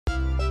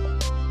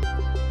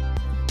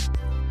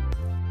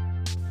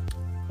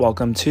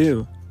Welcome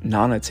to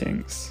Nana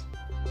Tings.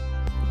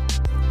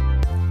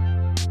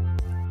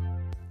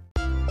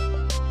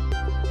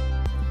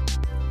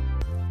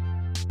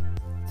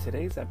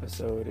 Today's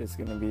episode is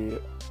going to be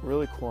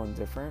really cool and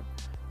different.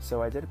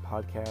 So I did a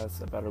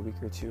podcast about a week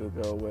or two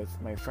ago with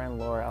my friend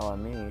Laura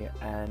LME,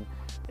 and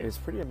it was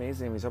pretty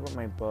amazing. We talked about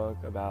my book,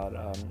 about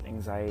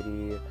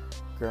anxiety,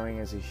 growing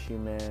as a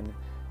human,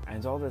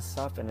 and all this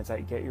stuff, and it's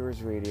at Get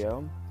Yours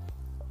Radio.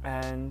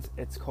 And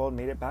it's called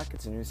Made It Back.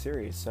 It's a new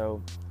series.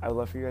 So I would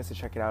love for you guys to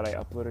check it out. I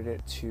uploaded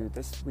it to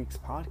this week's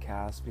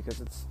podcast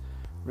because it's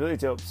really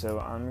dope. So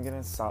I'm going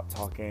to stop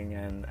talking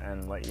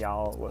and let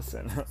y'all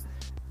listen.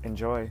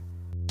 Enjoy.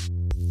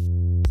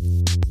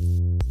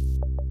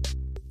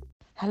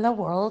 Hello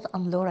world,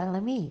 I'm Laura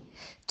LME.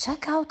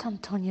 Check out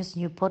Antonio's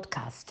new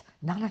podcast,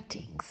 Nana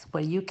Tings,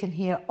 where you can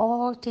hear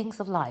all things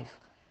of life.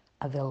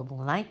 Available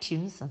on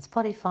iTunes and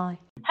Spotify.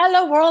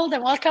 Hello world,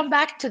 and welcome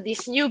back to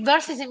this new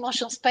Versus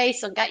Emotion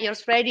space on Get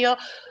Yours Radio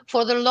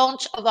for the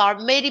launch of our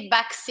Made It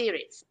Back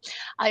series.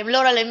 I'm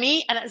Laura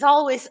LME, and as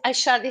always, I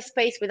share this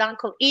space with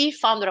Uncle E,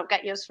 founder of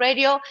Get Yours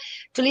Radio.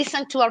 To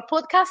listen to our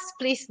podcast,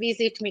 please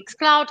visit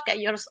Mixcloud, Get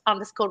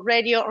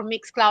Yours_radio, or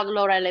Mixcloud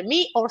Laura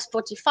LME, or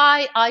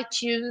Spotify,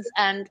 iTunes,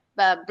 and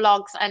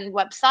blogs and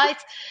websites,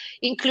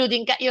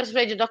 including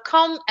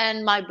getyoursradio.com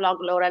and my blog,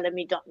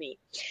 lauralme.me.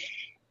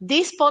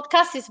 This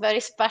podcast is very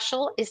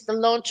special. It's the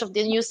launch of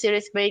the new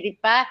series, Made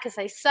It Back, as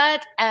I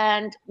said,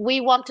 and we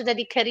want to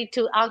dedicate it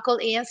to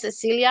Uncle Ian and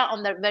Cecilia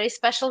on their very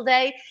special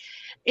day.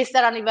 It's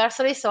their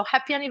anniversary, so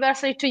happy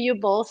anniversary to you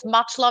both.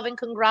 Much love and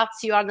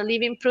congrats. You are the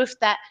living proof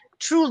that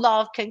true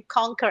love can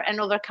conquer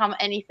and overcome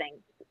anything.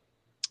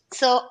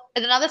 So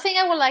another thing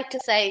I would like to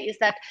say is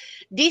that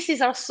this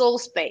is our soul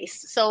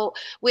space. So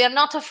we are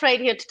not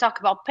afraid here to talk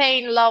about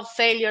pain, love,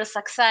 failure,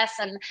 success,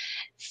 and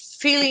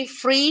feeling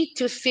free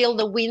to feel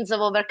the winds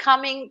of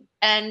overcoming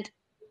and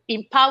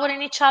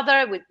empowering each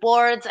other with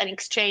words and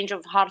exchange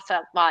of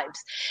heartfelt vibes.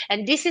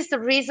 And this is the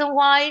reason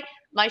why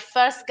my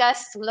first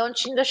guest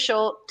launching the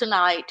show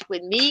tonight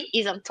with me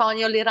is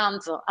Antonio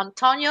Liranzo.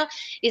 Antonio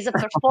is a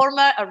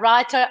performer, a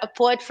writer, a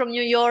poet from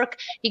New York.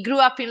 He grew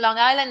up in Long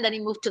Island, then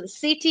he moved to the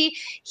city.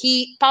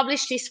 He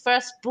published his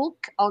first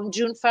book on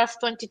June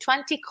 1st,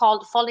 2020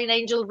 called Fallen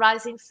Angel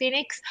Rising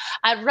Phoenix.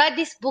 I read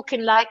this book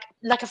in like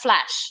a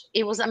flash.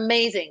 It was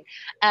amazing.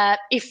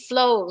 It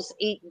flows.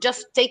 It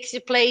just takes you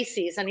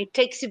places and it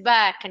takes you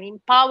back and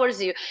empowers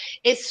you.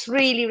 It's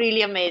really,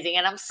 really amazing.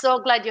 And I'm so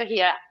glad you're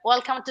here.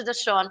 Welcome to the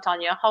show,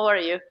 Antonio. How are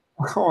you?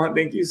 Oh,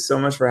 thank you so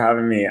much for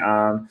having me.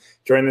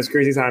 During this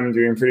crazy time, I'm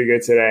doing pretty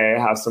good today.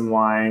 I have some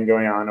wine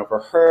going on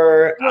over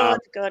her.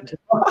 Good.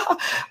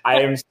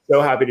 I am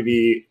so happy to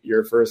be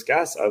your first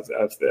guest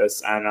of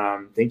this.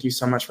 And thank you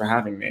so much for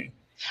having me.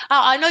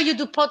 Oh, I know you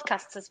do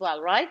podcasts as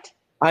well, right?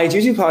 I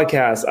do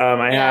podcasts.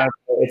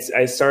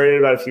 I started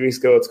about a few weeks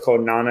ago. It's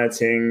called Nana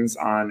Tings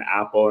on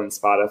Apple and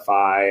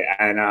Spotify.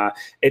 And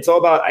it's all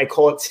about, I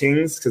call it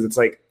Tings because it's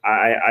like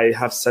I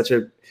have such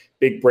a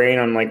big brain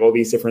on like all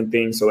these different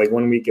things. So like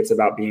 1 week it's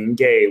about being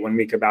gay, 1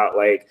 week about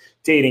like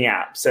dating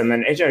apps. And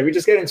then we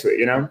just get into it,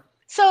 you know?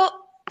 So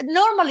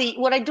normally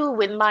what I do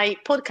with my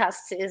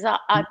podcasts is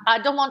I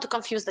don't want to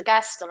confuse the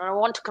guest and I don't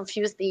want to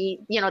confuse the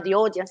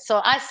audience. So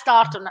I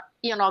start on,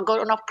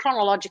 go on a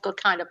chronological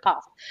kind of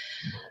path.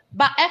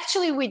 But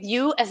actually with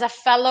you as a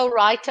fellow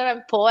writer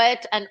and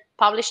poet and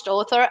published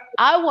author,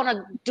 I want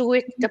to do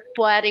it the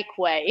poetic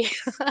way.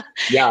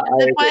 Yeah.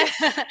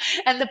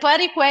 And the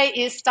poetic way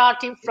is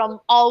starting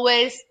from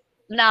always,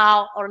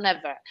 now or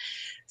never.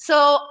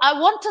 So I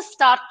want to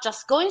start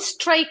just going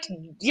straight,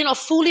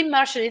 full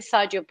immersion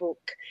inside your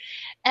book.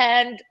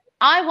 And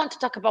I want to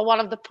talk about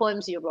one of the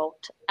poems you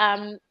wrote.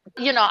 I'm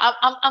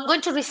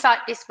going to recite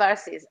these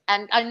verses,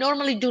 and I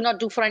normally do not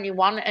do for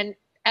anyone, and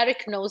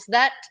Eric knows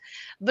that,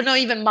 but not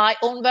even my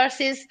own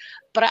verses.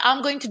 But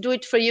I'm going to do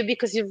it for you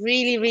because you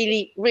really,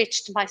 really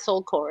reached my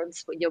soul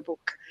chords with your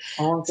book.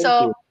 Oh, thank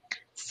you.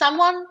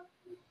 Someone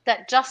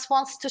that just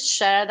wants to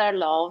share their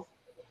love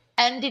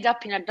ended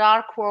up in a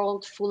dark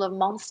world full of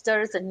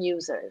monsters and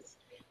users.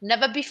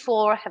 Never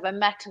before have I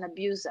met an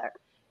abuser.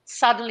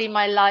 Suddenly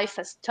my life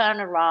has turned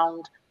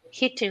around,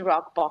 hitting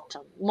rock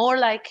bottom, more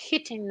like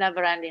hitting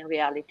never-ending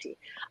reality.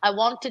 I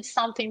wanted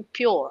something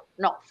pure,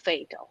 not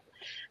fatal.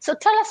 So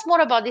tell us more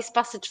about this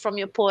passage from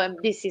your poem,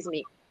 This Is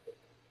Me.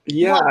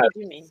 Yeah. What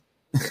did you mean?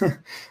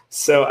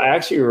 So I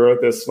actually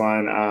wrote this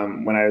one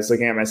when I was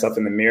looking at myself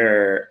in the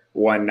mirror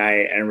one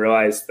night and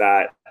realized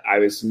that I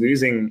was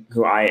losing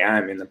who I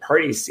am in the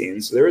party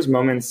scene. So there was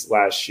moments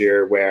last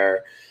year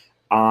where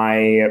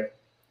I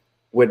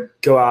would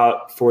go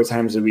out 4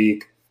 times a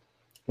week,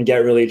 get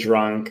really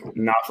drunk,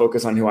 not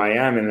focus on who I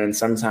am. And then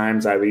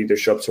sometimes I would either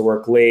show up to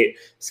work late,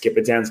 skip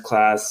a dance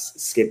class,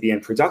 skip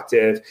being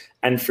productive.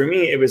 And for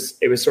me, it was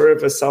sort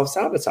of a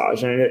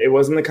self-sabotage. And it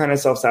wasn't the kind of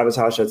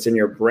self-sabotage that's in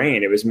your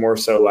brain. It was more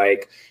so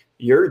like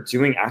you're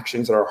doing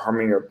actions that are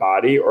harming your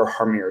body or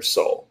harming your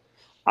soul.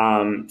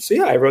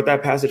 I wrote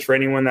that passage for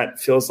anyone that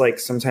feels like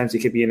sometimes you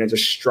could be in a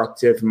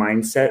destructive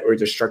mindset or a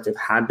destructive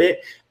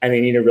habit and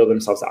they need to reel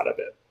themselves out of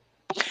it.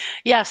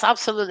 Yes,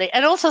 absolutely.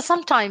 And also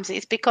sometimes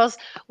it's because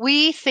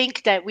we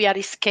think that we are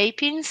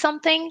escaping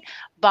something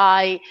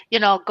by,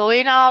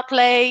 going out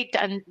late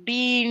and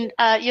being,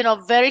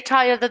 very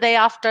tired the day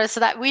after so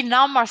that we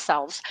numb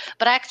ourselves.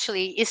 But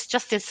actually, it's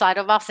just inside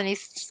of us and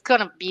it's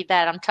going to be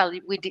there until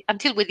we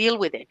deal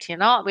with it,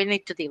 we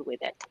need to deal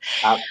with it.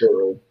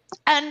 Absolutely.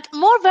 And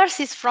more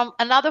verses from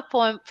another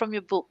poem from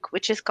your book,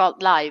 which is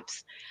called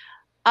Lives.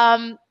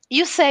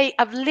 You say,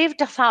 I've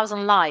lived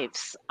 1,000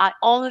 lives. I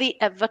only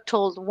ever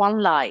told one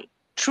lie.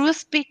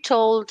 Truth be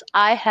told,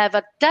 I have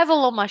a devil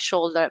on my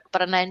shoulder,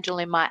 but an angel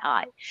in my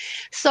eye.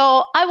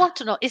 So I want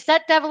to know, is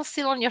that devil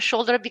still on your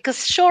shoulder?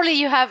 Because surely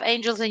you have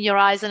angels in your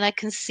eyes, and I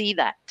can see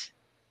that.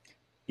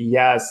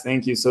 Yes,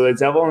 thank you. So the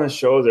devil on the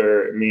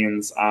shoulder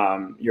means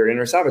your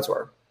inner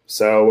saboteur.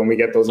 So when we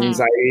get those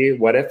anxiety,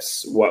 what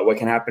ifs, what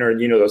can happen, or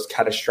those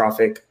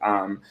catastrophic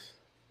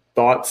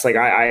thoughts. Like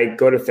I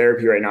go to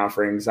therapy right now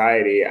for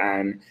anxiety,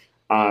 and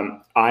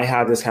I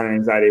have this kind of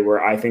anxiety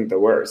where I think the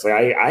worst.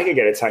 Like I could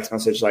get a text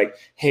message like,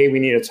 "Hey, we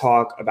need to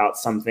talk about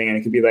something," and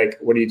it could be like,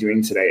 "What are you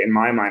doing today?" In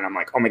my mind, I'm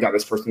like, "Oh my god,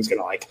 this person's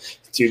gonna like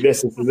do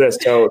this, this, this."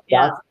 So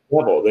that's the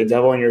devil. The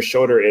devil on your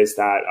shoulder is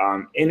that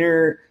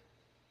inner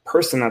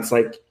person that's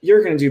like,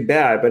 "You're gonna do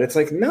bad," but it's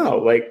like, no,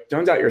 like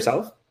don't doubt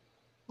yourself.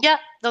 Yeah,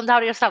 don't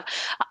doubt yourself.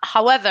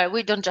 However,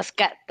 we don't just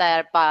get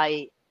there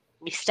by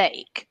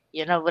mistake.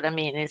 You know what I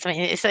mean?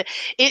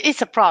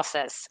 It's a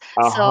process.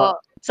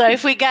 So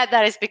if we get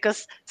there, it's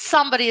because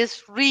somebody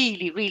is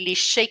really, really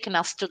shaking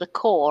us to the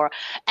core,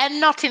 and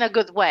not in a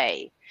good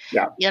way.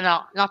 Yeah.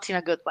 Not in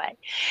a good way.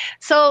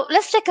 So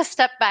let's take a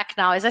step back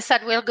now. As I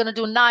said, we're going to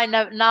do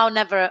now,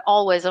 never,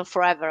 always, and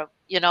forever.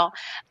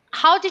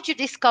 How did you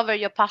discover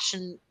your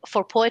passion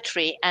for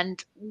poetry,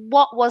 and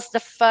what was the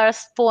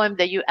first poem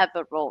that you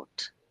ever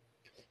wrote?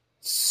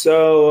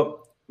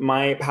 So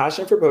my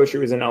passion for poetry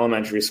was in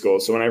elementary school.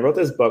 So when I wrote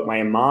this book,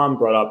 my mom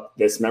brought up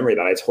this memory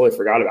that I totally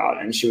forgot about.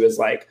 And she was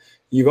like,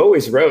 "You've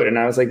always wrote." And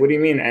I was like, "What do you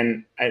mean?"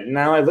 And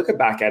now I look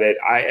back at it,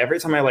 every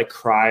time I like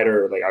cried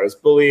or like I was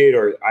bullied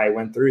or I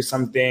went through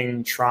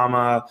something,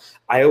 trauma,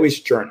 I always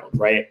journaled,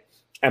 right?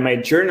 And my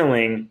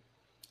journaling,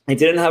 it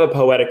didn't have a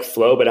poetic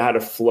flow, but it had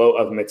a flow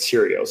of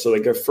material. So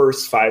like the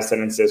first 5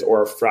 sentences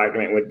or a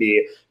fragment would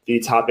be the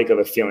topic of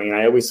a feeling. And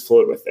I always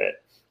flowed with it.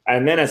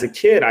 And then as a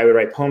kid, I would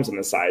write poems on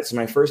the side. So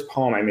my first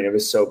poem, I mean, it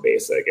was so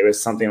basic. It was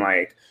something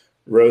like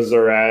roses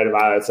are red,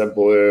 violets are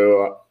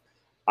blue.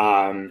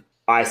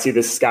 I see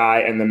the sky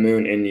and the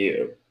moon in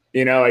you.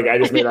 Like I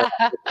just made like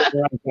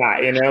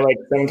that, like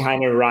some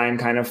kind of rhyme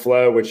kind of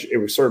flow, which it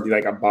would sort of be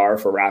like a bar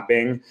for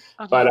rapping.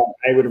 But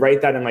I would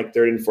write that in like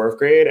 3rd and 4th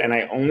grade, and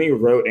I only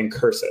wrote in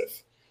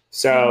cursive.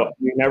 So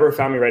you never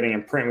found me writing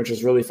in print, which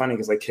is really funny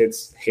because like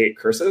kids hate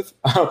cursive.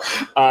 So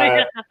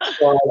I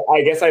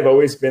guess I've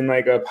always been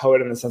like a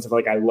poet in the sense of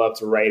like I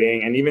loved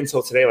writing, and even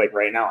till today, like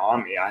right now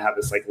on me, I have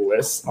this like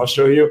list. I'll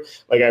show you.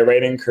 Like I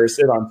write in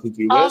cursive on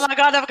to-do lists. Oh my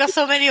god, I've got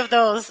so many of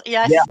those.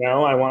 Yes. Yeah.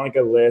 I want like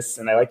a list,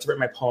 and I like to write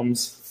my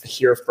poems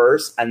here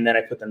first, and then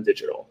I put them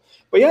digital.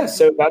 But yeah,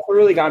 so that's what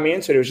really got me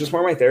into it. It was just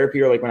more my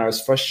therapy, or like when I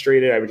was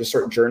frustrated, I would just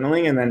start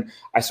journaling, and then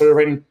I started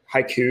writing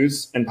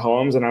haikus and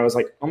poems, and I was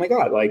like, oh my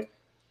god, like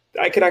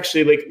I could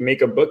actually like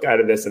make a book out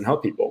of this and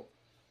help people.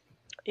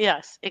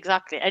 Yes,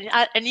 exactly.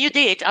 And you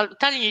did. I'm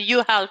telling you,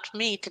 you helped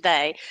me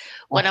today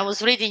when I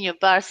was reading your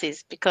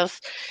verses,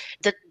 because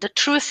the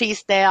truth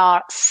is they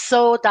are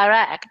so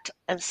direct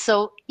and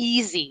so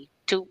easy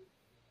to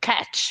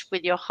catch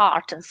with your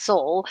heart and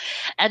soul.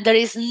 And there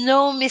is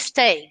no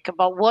mistake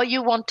about what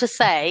you want to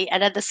say.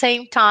 And at the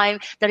same time,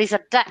 there is a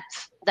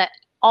depth that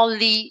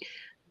only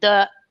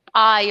the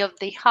eye of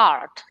the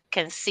heart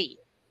can see.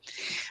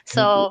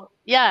 So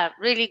yeah,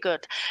 really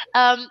good.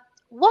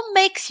 What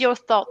makes your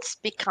thoughts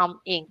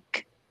become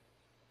ink?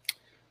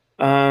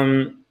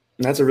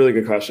 That's a really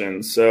good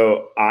question.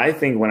 So I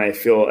think when I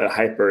feel a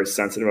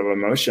hypersensitive of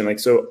emotion, like,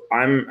 so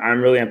I'm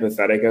really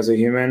empathetic as a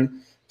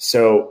human.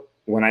 So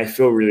when I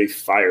feel really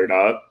fired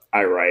up,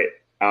 I write.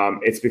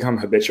 It's become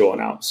habitual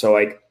now. So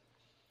like,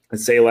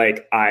 let's say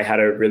like I had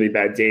a really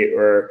bad date,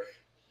 or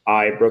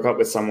I broke up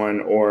with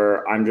someone,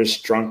 or I'm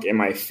just drunk in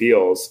my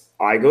feels.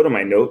 I go to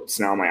my notes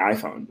now on my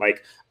iPhone.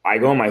 Like I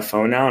go on my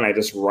phone now and I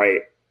just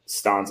write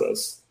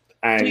stanzas.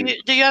 And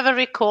do you ever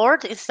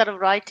record instead of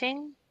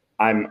writing?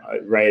 I'm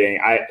writing.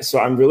 So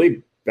I'm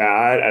really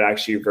bad at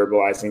actually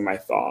verbalizing my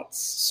thoughts.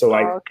 So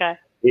like, okay.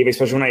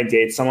 Especially when I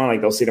date someone,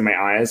 like they'll see it in my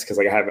eyes, because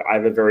like I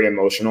have a very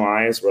emotional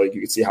eyes where like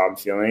you can see how I'm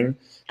feeling.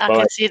 I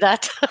can see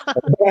that.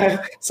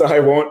 So I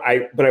won't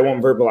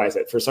verbalize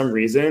it for some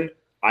reason.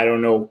 I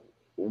don't know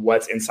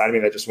what's inside of me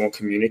that just won't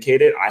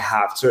communicate it.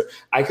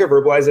 I could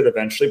verbalize it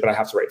eventually, but I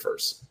have to write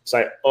first. So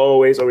I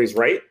always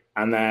write.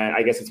 And then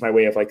I guess it's my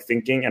way of like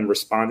thinking and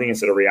responding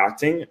instead of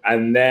reacting.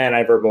 And then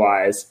I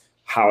verbalize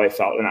how I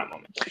felt in that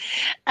moment.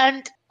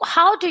 And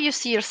how do you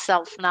see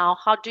yourself now?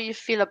 How do you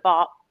feel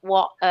about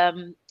what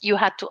you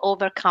had to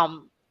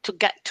overcome to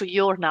get to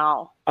your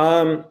now?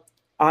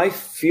 I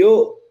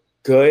feel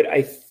good.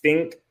 I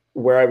think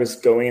where I was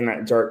going in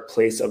that dark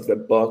place of the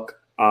book,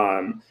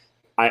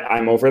 I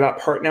I'm over that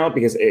part now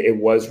because it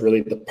was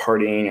really the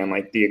partying and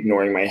like the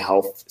ignoring my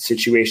health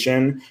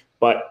situation.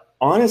 But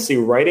honestly,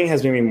 writing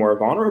has made me more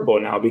vulnerable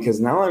now because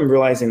now I'm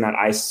realizing that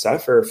I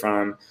suffer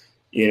from,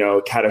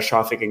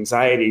 catastrophic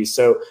anxiety.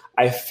 So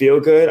I feel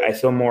good. I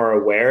feel more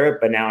aware,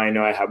 but now I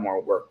know I have more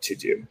work to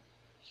do.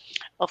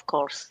 Of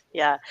course,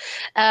 yeah.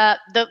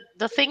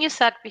 The thing you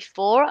said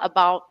before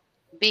about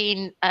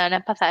being an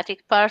empathetic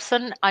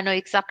person, I know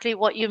exactly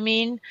what you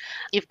mean.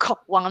 You've got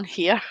one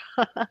here.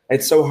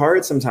 It's so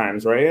hard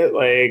sometimes, right?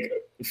 Like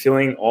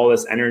feeling all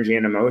this energy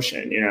and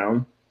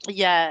emotion,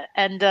 Yeah,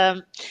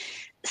 and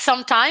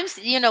sometimes,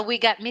 we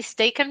get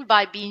mistaken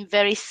by being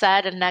very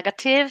sad and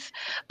negative,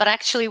 but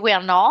actually we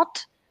are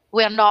not.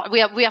 We are not.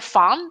 We are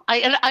fun.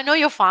 I know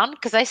you're fun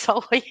because I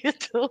saw what you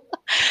do,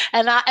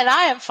 and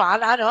I am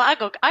fun. I know. I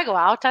go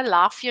out. I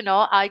laugh.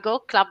 I go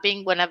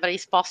clubbing whenever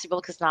it's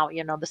possible because now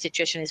the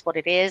situation is what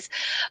it is.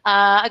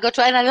 I go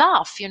to and I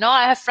laugh.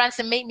 I have friends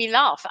that make me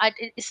laugh.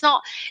 It's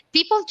not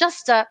people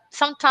just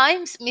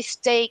sometimes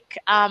mistake.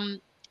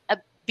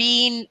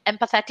 Being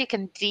empathetic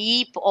and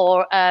deep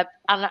or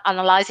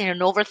analyzing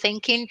and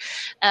overthinking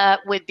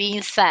with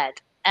being sad.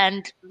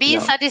 And being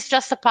sad is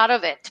just a part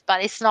of it,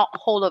 but it's not the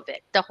whole of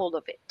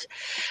it.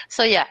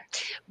 So yeah.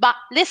 But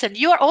listen,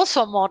 you are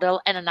also a model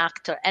and an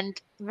actor.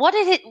 And what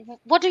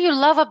do you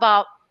love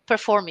about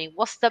performing?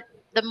 What's the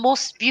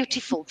most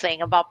beautiful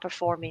thing about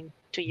performing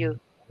to you?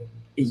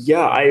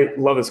 Yeah, I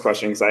love this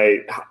question because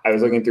I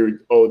was looking through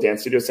old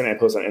dance studios and I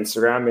post on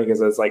Instagram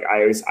because it's like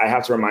I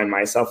have to remind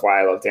myself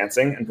why I love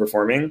dancing and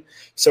performing.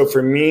 So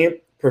for me,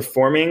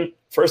 performing,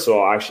 first of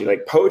all, actually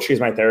like poetry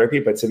is my therapy,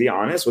 but to be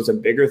honest, what's a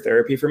bigger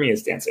therapy for me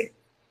is dancing.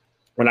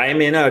 When I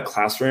am in a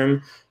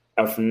classroom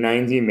of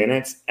 90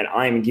 minutes and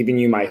I'm giving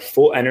you my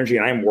full energy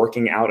and I'm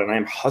working out and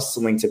I'm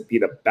hustling to be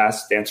the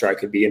best dancer I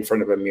could be in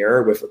front of a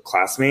mirror with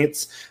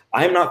classmates,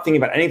 I'm not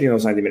thinking about anything in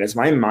those 90 minutes.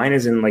 My mind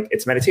is in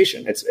it's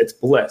meditation. It's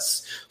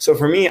bliss. So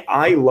for me,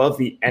 I love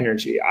the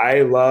energy.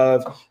 I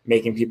love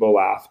making people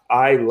laugh.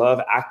 I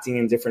love acting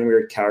in different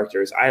weird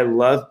characters. I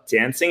love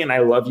dancing and I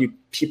love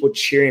people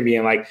cheering me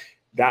and like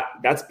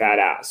that's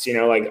badass.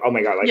 Like, oh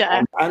my God. Like,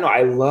 yeah. I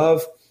don't know.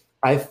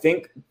 I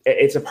think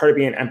it's a part of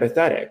being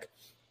empathetic.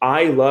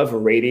 I love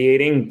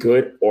radiating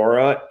good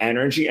aura,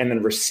 energy, and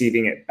then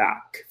receiving it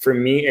back. For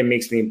me, it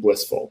makes me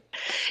blissful.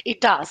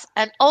 It does.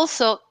 And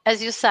also,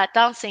 as you said,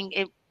 dancing,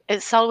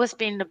 it's always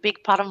been a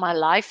big part of my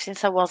life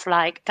since I was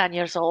like 10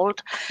 years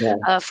old.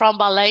 Yeah. From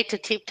ballet to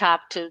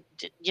tip-tap to,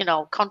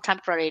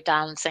 contemporary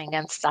dancing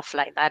and stuff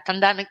like that.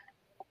 And then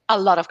a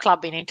lot of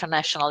clubbing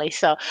internationally.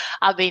 So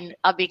I've been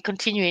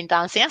continuing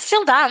dancing. I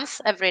still dance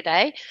every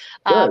day.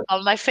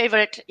 On my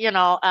favorite,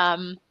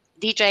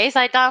 DJs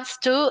I dance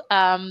to.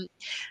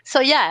 So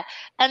yeah,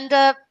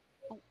 and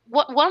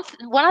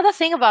one other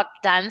thing about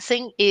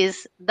dancing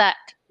is that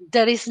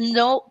there is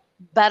no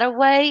better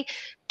way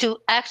to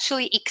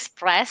actually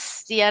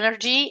express the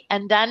energy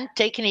and then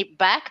taking it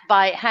back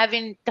by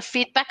having the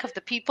feedback of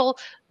the people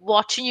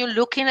watching you,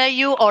 looking at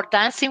you, or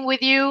dancing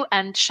with you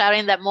and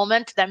sharing that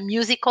moment, that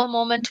musical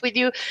moment with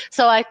you.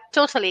 So I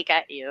totally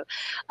get you.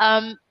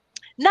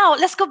 Now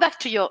let's go back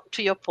to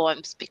your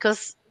poems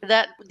because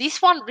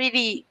this one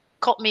really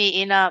caught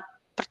me in a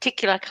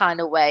particular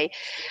kind of way.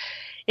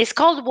 It's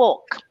called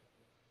Walk.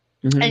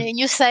 Mm-hmm. And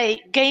you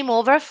say, game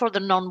over for the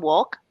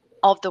non-walk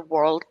of the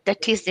world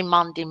that is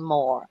demanding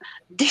more.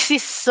 This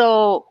is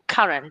so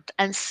current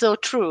and so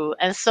true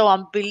and so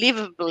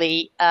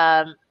unbelievably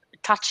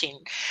touching.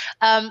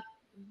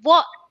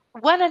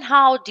 When and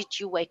how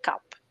did you wake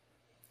up?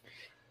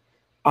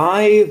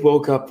 I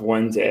woke up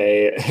one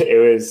day, it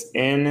was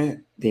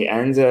in the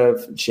end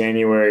of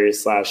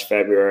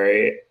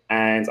January/February,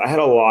 and I had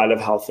a lot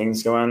of health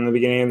things going on in the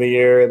beginning of the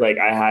year. Like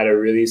I had a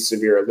really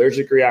severe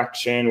allergic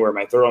reaction where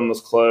my throat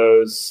almost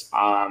closed.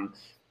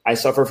 I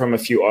suffer from a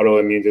few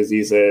autoimmune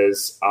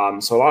diseases.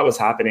 So a lot was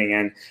happening.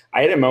 And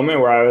I had a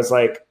moment where I was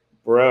like,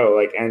 bro,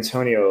 like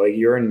Antonio, like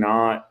you're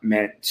not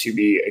meant to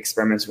be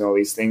experimenting with all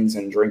these things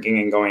and drinking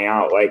and going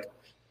out. Like,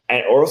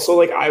 and also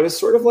like, I was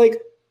sort of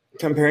like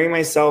comparing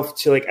myself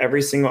to like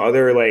every single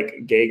other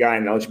like gay guy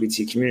in the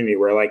LGBT community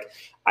where like,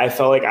 I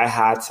felt like I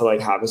had to like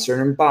have a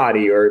certain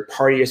body or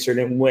party a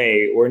certain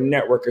way or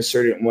network a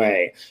certain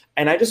way.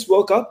 And I just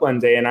woke up one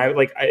day and I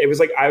was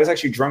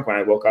actually drunk when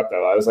I woke up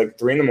though. I was like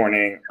 3 a.m.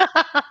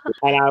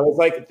 and I was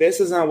like,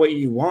 this is not what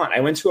you want. I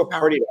went to a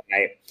party that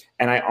night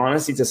and I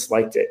honestly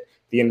disliked it.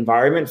 The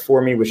environment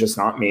for me was just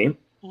not me.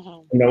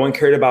 Mm-hmm. No one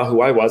cared about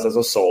who I was as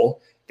a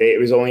soul. It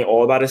was only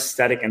all about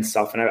aesthetic and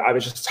stuff. And I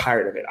was just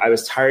tired of it. I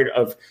was tired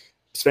of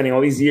spending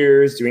all these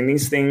years doing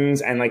these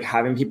things and like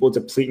having people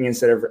deplete me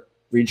instead of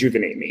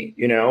rejuvenate me,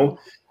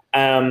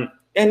 and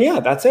yeah,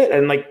 that's it.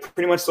 And like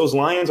pretty much those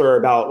lines are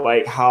about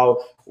like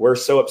how we're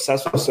so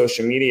obsessed with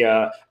social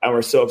media and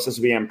we're so obsessed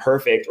with being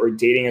perfect or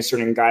dating a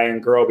certain guy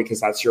and girl because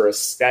that's your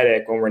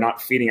aesthetic when we're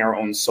not feeding our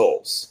own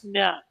souls.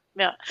 Yeah,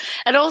 Yeah.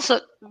 And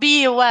also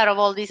be aware of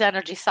all these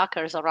energy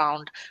suckers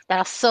around. There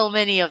are so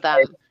many of them.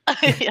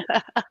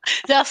 Yeah.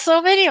 There are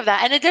so many of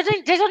that. And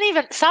they don't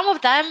even, some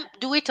of them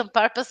do it on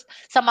purpose.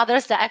 Some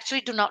others that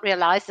actually do not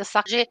realize the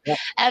sucker. Yeah.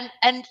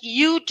 And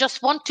you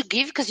just want to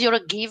give because you're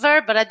a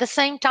giver, but at the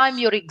same time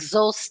you're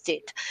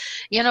exhausted.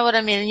 You know what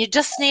I mean? You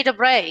just need a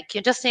break.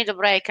 You just need a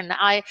break. And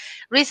I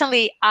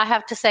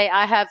have to say,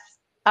 I have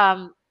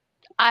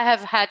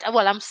had,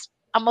 well,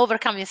 I'm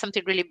overcoming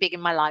something really big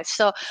in my life.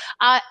 So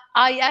I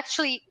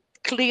actually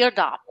cleared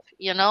up,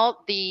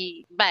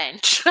 the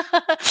bench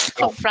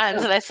of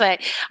friends, let's say.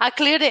 I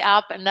cleared it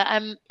up, and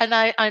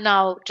I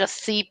now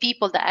just see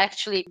people that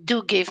actually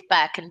do give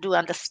back and do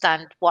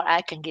understand what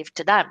I can give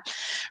to them.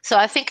 So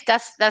I think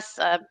that's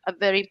a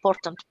very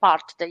important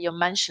part that you're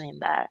mentioning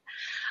there.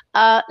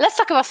 Let's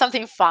talk about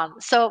something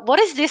fun. So what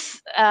is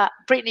this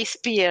Britney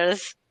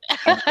Spears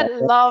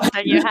love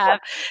that you have?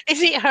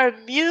 Is it her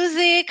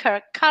music,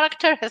 her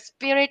character, her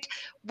spirit?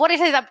 What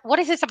is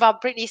it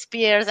about Britney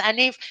Spears? And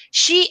if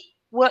she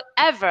will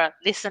ever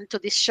listen to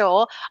this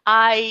show,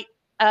 I'm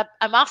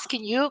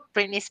asking you,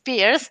 Britney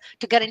Spears,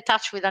 to get in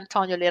touch with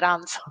Antonio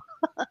Liranzo.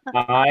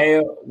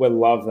 I would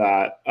love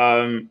that.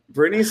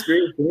 Britney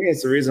Spears, for me,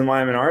 is the reason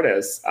why I'm an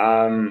artist.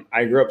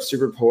 I grew up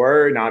super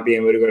poor, not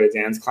being able to go to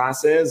dance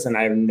classes, and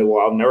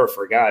I'll never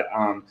forget.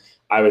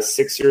 I was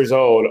 6 years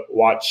old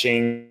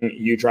watching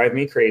You Drive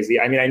Me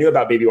Crazy. I mean, I knew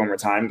about Baby One More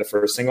Time, the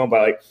first single,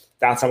 but like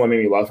that's not what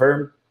made me love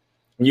her.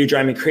 You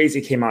Drive Me Crazy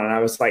came on, and I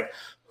was like,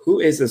 who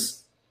is this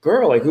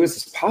girl? Like, who is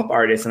this pop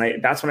artist?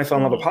 And that's when I fell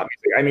in love with pop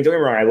music. I mean, don't get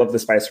me wrong, I love the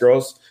Spice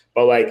Girls,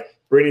 but like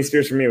Britney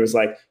Spears for me was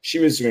like, she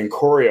was doing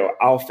choreo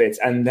outfits.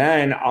 And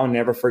then I'll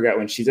never forget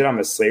when she did I'm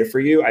a Slave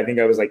for You. I think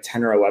I was like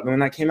 10 or 11 when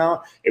that came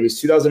out. It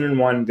was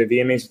 2001, the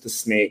VMAs with the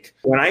snake.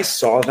 When I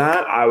saw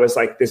that, I was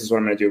like, this is what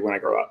I'm going to do when I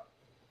grow up.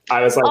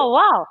 I was like, oh,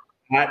 wow.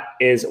 That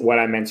is what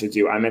I meant to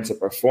do. I meant to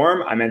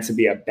perform. I meant to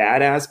be a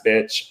badass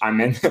bitch. I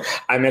meant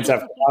to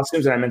have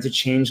costumes, and I meant to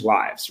change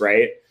lives,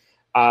 right?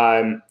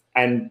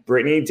 And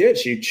Britney did.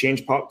 She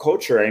changed pop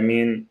culture. I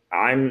mean,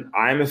 I'm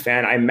a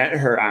fan. I met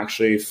her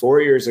actually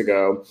 4 years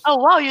ago. Oh,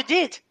 wow, you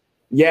did?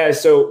 Yeah.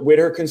 So with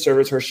her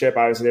conservatorship,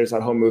 obviously there's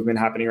that whole movement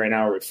happening right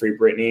now with Free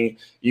Britney.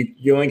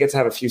 You only get to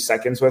have a few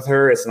seconds with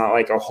her. It's not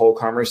like a whole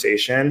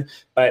conversation.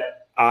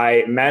 But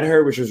I met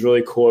her, which was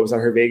really cool. It was at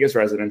her Vegas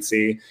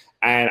residency.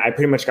 And I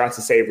pretty much got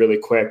to say really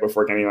quick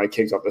before getting like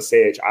kicked off the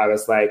stage, I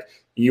was like,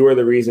 you are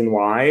the reason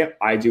why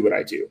I do what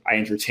I do. I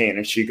entertain.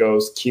 And she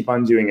goes, keep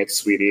on doing it,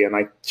 sweetie. And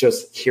like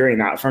just hearing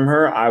that from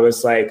her, I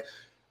was like,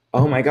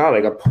 oh my God,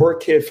 like a poor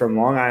kid from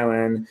Long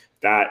Island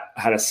that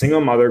had a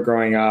single mother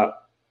growing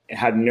up,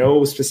 had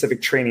no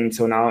specific training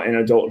till now in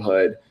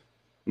adulthood.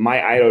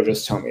 My idol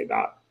just told me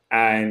that.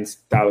 And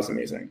that was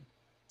amazing.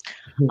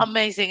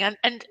 Amazing.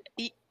 And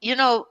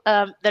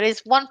there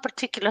is one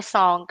particular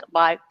song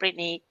by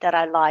Britney that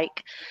I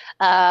like,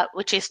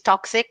 which is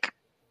Toxic.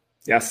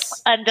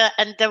 Yes. And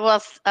there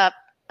was a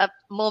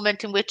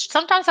moment in which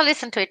sometimes I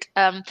listen to it.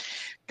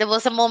 There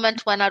was a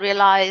moment when I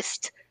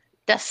realized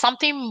there's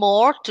something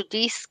more to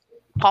this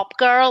pop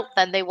girl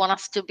than they want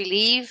us to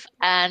believe.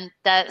 And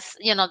that's,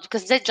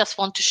 because they just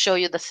want to show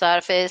you the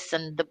surface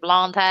and the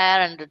blonde hair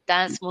and the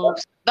dance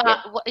moves.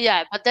 But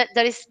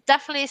there is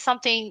definitely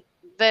something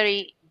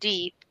very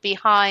deep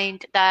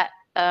behind that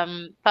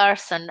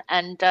person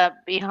and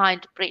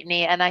behind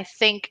Britney, and I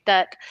think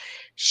that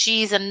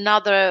she's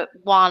another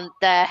one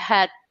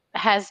that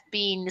has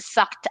been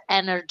sucked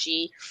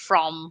energy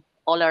from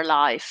all her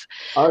life.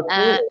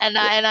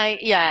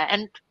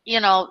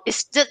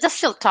 It's just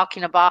still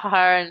talking about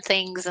her and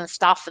things and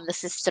stuff and the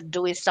sister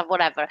doing stuff,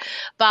 whatever.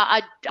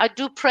 But I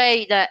do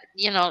pray that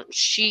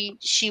she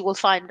will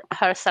find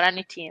her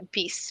serenity and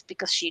peace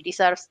because she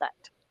deserves that.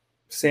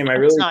 Same, I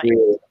really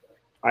do.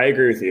 I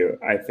agree with you.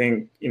 I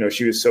think,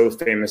 she was so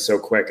famous so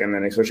quick, and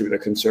then especially with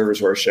the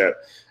conservatorship,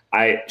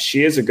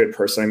 she is a good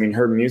person. I mean,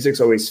 her music's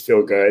always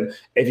feel good.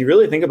 If you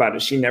really think about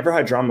it, she never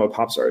had drama with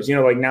pop stars.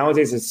 Like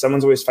nowadays,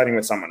 someone's always fighting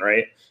with someone,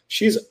 right?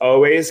 She's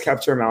always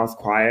kept her mouth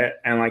quiet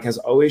and like has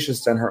always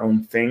just done her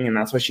own thing. And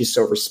that's why she's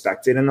so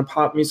respected in the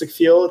pop music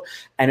field.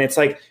 And it's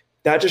like,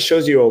 that just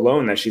shows you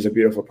alone that she's a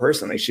beautiful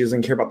person. Like she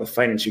doesn't care about the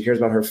fight, and she cares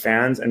about her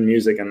fans and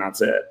music, and that's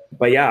it.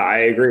 But yeah, I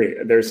agree.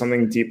 There's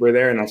something deeper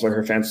there, and that's why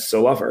her fans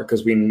still love her,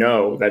 because we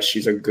know that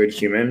she's a good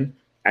human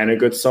and a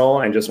good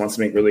soul and just wants to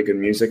make really good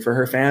music for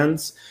her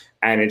fans.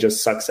 And it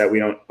just sucks that we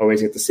don't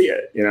always get to see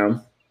it,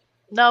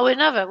 No, we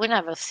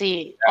never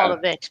see all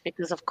of it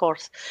because, of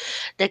course,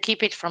 they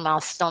keep it from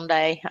us, don't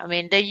they? I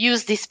mean, they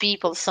use these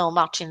people so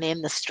much in the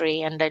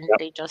industry, and then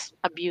they just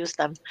abuse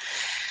them.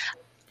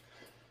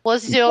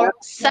 Was your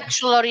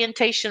sexual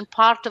orientation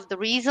part of the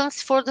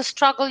reasons for the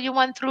struggle you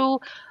went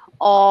through,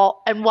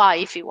 and why,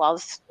 if it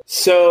was?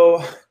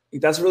 So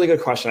that's a really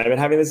good question. I've been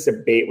having this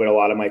debate with a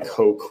lot of my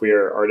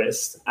co-queer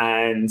artists,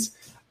 and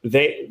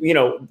they,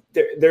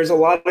 there's a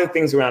lot of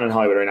things around in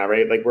Hollywood right now,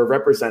 right? Like we're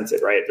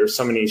represented, right? There's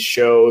so many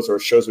shows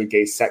with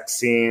gay sex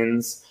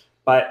scenes,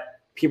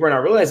 but people are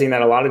not realizing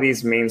that a lot of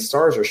these main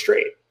stars are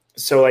straight.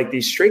 So like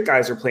these straight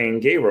guys are playing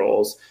gay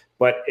roles,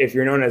 But if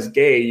you're known as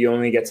gay, you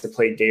only get to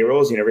play gay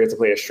roles. You never get to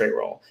play a straight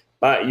role.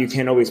 But you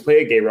can't always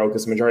play a gay role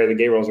because the majority of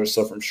the gay roles are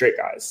still from straight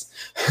guys.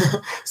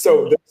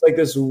 So there's like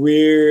this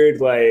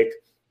weird, like,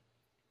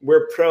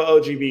 we're pro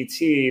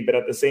LGBT, but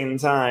at the same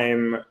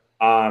time,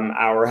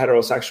 our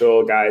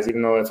heterosexual guys,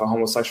 even though if a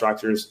homosexual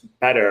actor is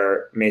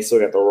better, may still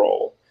get the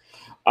role.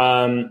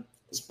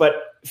 But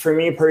for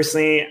me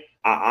personally,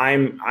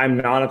 I'm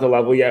not at the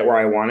level yet where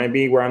I want to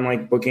be, where I'm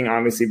like booking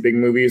obviously big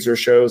movies or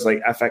shows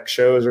like FX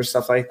shows or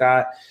stuff like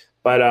that.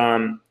 But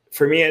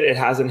for me, it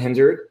hasn't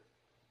hindered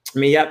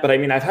me yet. But I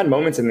mean, I've had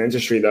moments in the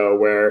industry though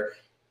where,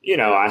 you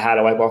know, I had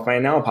to wipe off my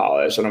nail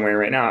polish that I'm wearing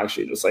right now,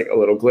 actually, just like a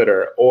little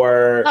glitter.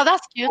 Or Oh,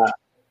 that's cute.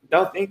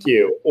 no, thank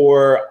you.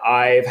 Or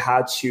I've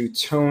had to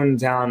tone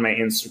down my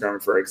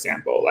Instagram, for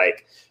example,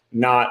 like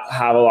not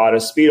have a lot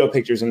of Speedo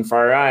pictures in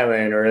Fire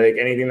Island or like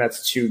anything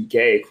that's too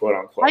gay, quote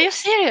unquote. Are you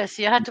serious?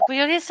 You had to put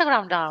your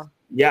Instagram down?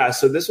 Yeah,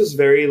 so this was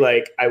very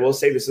like, I will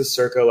say this is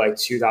circa like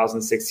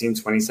 2016,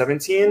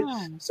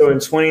 2017. So in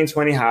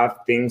 2020, have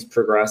things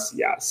progressed?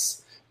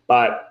 Yes.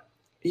 But,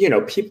 you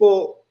know,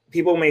 people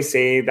may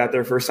say that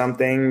they're for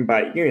something,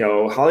 but, you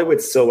know,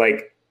 Hollywood's still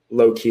like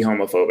low-key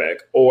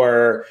homophobic,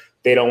 or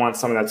they don't want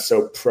someone that's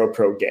so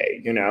pro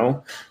gay, you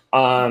know?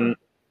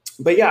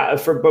 But yeah,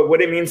 but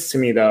what it means to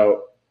me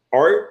though,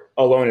 art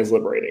alone is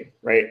liberating,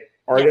 right?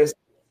 Artists,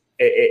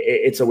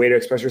 it's a way to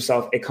express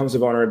yourself. It comes with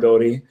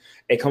vulnerability.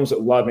 It comes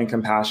with love and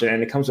compassion,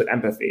 and it comes with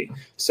empathy.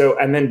 So,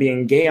 and then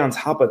being gay on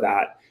top of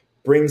that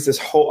brings this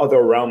whole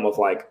other realm of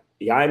like,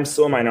 yeah, I'm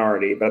still a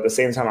minority, but at the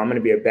same time, I'm going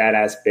to be a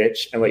badass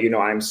bitch and let you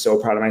know I'm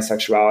so proud of my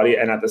sexuality,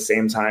 and at the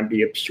same time,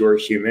 be a pure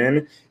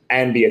human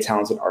and be a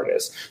talented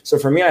artist. So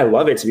for me, I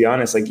love it, to be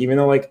honest. Like, even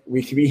though like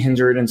we could be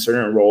hindered in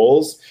certain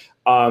roles,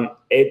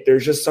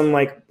 there's just some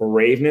like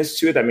braveness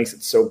to it that makes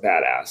it so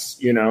badass,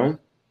 you know?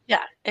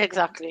 Yeah,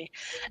 exactly.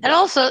 And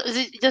also,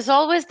 there's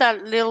always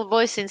that little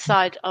voice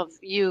inside of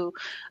you,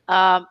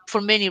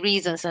 for many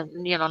reasons,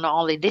 and you know, not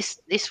only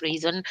this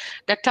reason,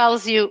 that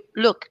tells you,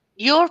 look,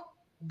 you're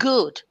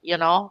good, you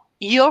know,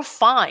 you're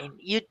fine.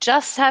 You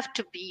just have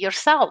to be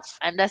yourself,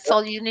 and that's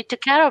all you need to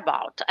care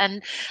about.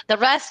 And the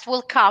rest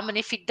will come. And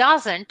if it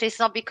doesn't, it's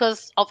not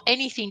because of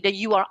anything that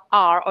you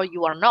are or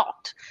you are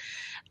not.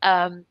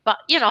 But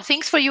you know,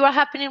 things for you are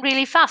happening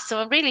really fast, so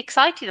I'm really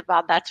excited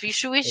about that.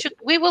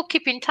 We will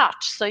keep in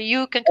touch, so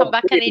you can come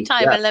back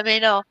anytime and let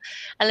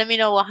me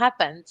know what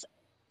happens.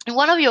 In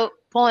one of your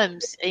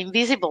poems,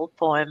 Invisible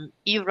poem,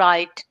 you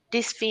write,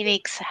 "This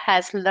phoenix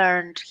has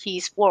learned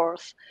his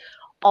worth.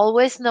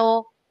 Always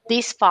know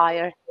this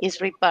fire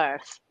is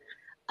rebirth."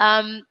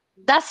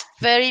 That's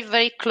very,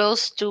 very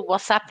close to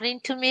what's happening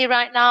to me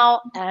right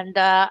now, and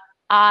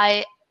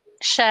I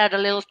shared a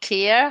little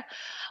tear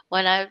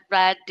when I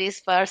read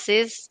these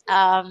verses.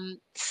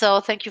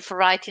 So thank you for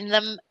writing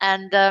them.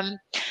 And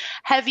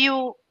have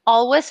you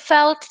always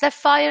felt that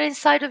fire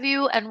inside of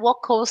you? And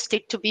what caused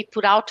it to be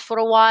put out for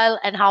a while?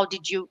 And how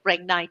did you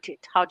reignite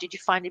it? How did you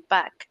find it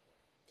back?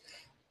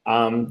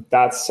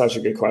 That's such a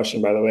good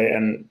question, by the way.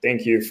 And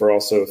thank you for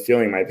also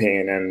feeling my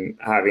pain and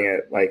having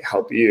it like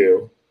help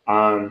you.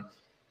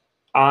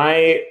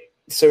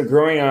 So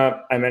growing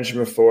up, I mentioned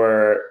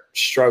before,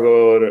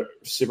 struggled,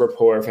 super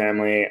poor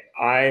family.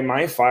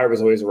 My fire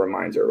was always a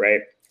reminder,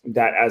 right?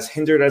 That as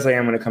hindered as I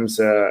am when it comes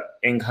to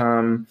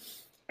income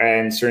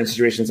and certain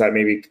situations that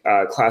maybe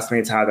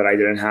classmates had that I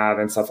didn't have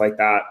and stuff like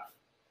that,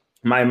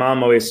 my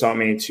mom always taught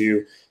me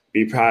to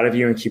be proud of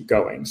you and keep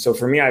going. So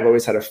for me, I've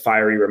always had a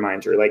fiery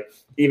reminder, like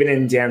even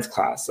in dance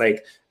class,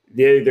 like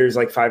there's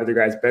like 5 other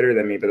guys better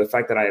than me, but the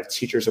fact that I have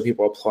teachers or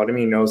people applauding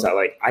me knows that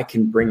like I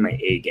can bring my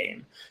A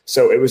game.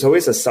 So it was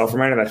always a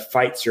self-reminder that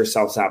fights your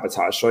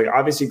self-sabotage. So like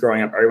obviously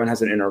growing up, everyone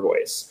has an inner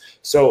voice.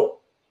 So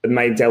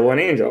my devil and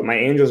angel, my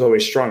angel is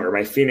always stronger.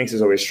 My phoenix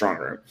is always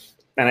stronger.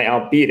 And I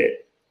outbeat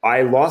it.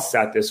 I lost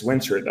that this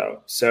winter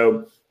though.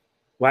 So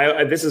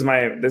this is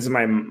my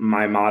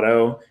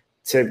motto,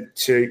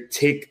 to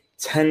take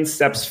 10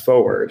 steps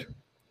forward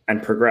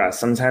and progress.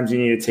 Sometimes you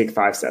need to take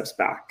 5 steps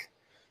back.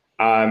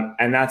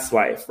 And that's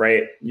life,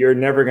 right? You're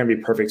never going to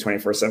be perfect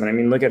 24/7. I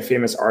mean, look at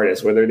famous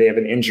artists, whether they have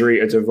an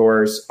injury, a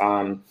divorce,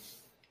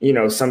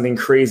 something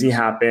crazy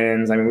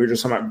happens. I mean, we were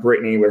just talking about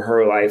Britney with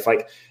her life.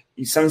 Like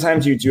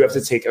sometimes you do have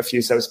to take a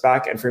few steps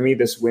back. And for me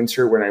this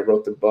winter, when I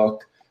wrote the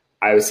book,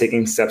 I was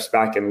taking steps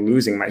back and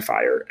losing my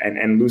fire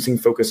and losing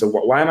focus of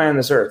why am I on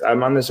this earth?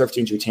 I'm on this earth to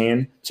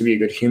entertain, to be a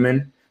good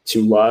human,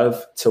 to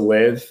love, to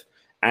live.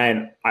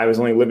 And I was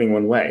only living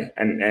one way.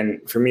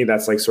 And for me,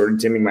 that's like sort of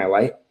dimming my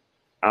light.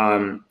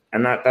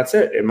 And that's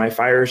it. And my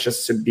fire is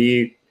just to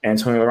be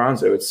Antonio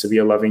Liranzo. It's to be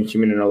a loving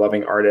human and a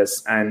loving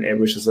artist. And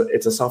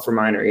it's a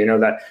self-reminder, you know,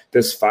 that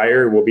this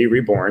fire will be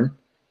reborn.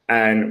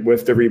 And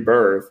with the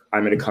rebirth,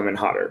 I'm going to come in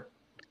hotter.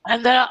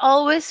 And there are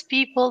always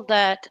people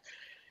that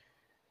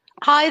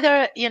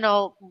either, you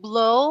know,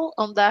 blow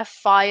on that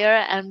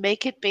fire and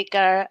make it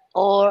bigger,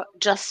 or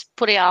just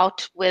put it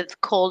out with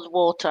cold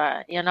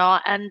water, you know,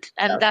 and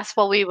that's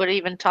what we were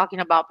even talking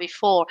about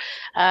before.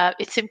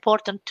 It's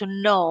important to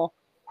know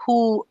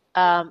who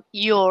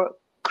you're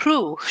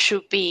crew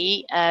should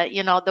be,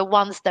 the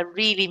ones that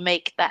really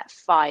make that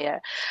fire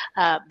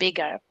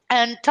bigger.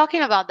 And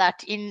talking about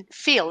that, in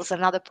Feels,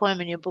 another poem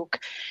in your book,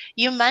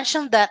 you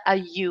mentioned that a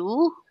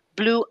you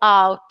blew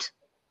out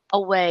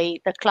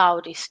away the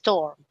cloudy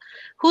storm.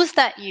 Who's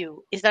that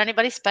you? Is there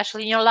anybody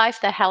special in your life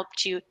that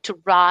helped you to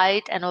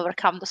ride and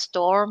overcome the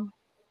storm?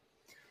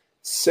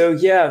 So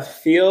yeah,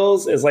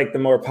 Feels is like the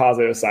more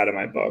positive side of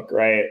my book,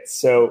 right?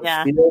 So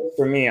Yeah. Feels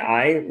for me,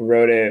 I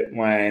wrote it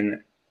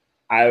when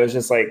I was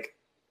just like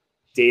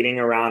dating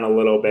around a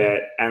little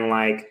bit. And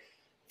like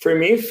for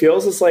me,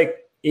 Feels is like,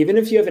 even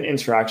if you have an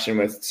interaction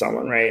with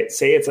someone, right?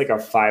 Say it's like a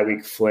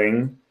 5-week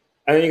fling,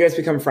 and then you guys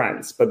become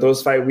friends. But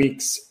those 5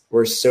 weeks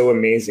were so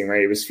amazing,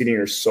 right? It was feeding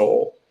your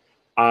soul.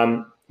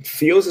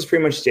 Feels is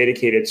pretty much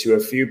dedicated to a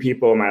few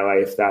people in my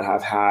life that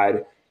have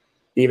had,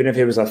 even if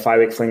it was a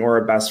 5-week fling or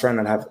a best friend,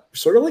 that have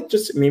sort of like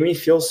just made me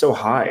feel so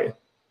high.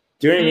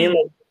 Do you know what I mean?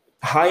 Like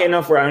high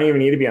enough where I don't even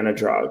need to be on a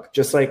drug.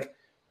 Just like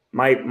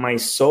my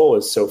soul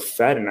is so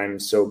fed and I'm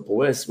so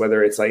bliss,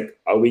 whether it's like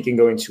a weekend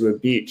going to a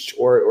beach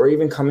or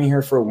even coming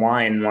here for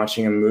wine and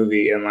watching a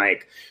movie and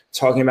like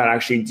talking about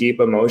actually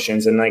deep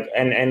emotions and like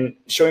and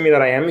showing me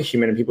that I am a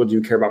human and people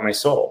do care about my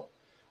soul.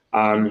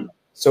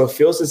 So it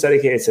feels is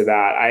dedicated to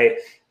that.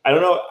 I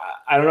don't know.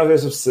 I don't know if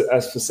there's a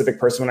specific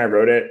person when I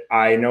wrote it.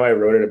 I know I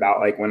wrote it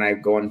about like when I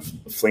go on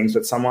flings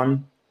with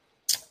someone.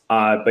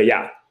 But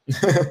yeah.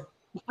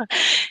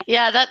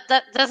 Yeah,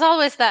 that there's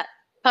always that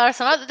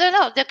person. I don't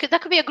know.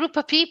 That could be a group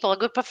of people, a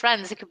group of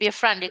friends. It could be a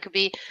friend. It could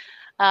be,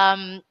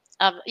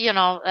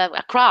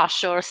 a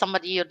crush or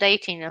somebody you're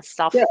dating and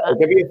stuff. Yeah, it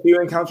could be a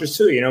few encounters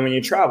too. You know, when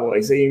you travel,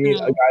 like say you meet a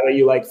guy that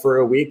you like for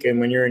a week, and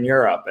when you're in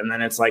Europe, and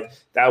then it's like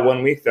that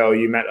 1 week though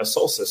you met a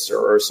soul sister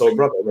or a soul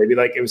brother. Maybe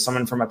like it was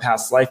someone from a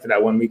past life, but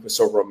that 1 week was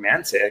so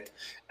romantic,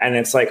 and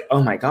it's like,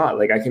 oh my god,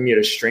 like I can meet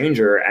a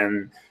stranger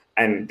and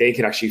they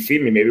could actually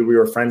feed me. Maybe we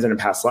were friends in a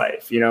past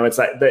life. You know, it's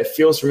like that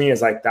feels for me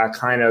is like that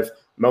kind of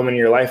moment in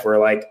your life where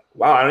like,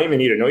 wow, I don't even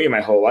need to know you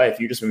my whole life.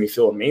 You just made me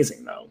feel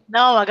amazing though.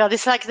 No, my God,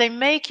 it's like they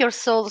make your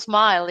soul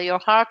smile, your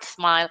heart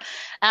smile.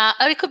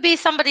 Or it could be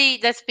somebody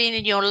that's been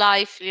in your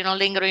life,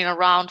 lingering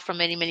around for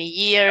many, many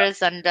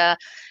years. And,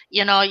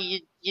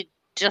 you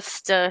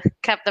just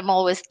kept them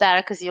always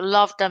there because you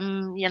love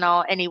them,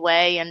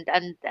 anyway. And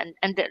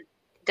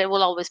they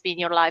will always be in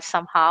your life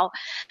somehow.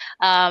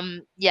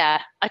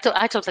 Yeah, I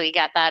totally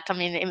get that. I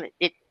mean,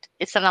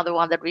 it's another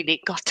one that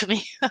really got to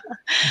me.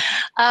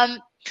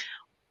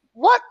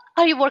 What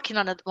are you working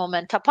on at the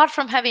moment, apart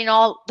from having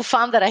all the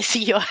fun that I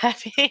see you're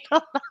having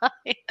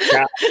online?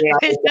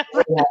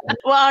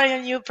 What are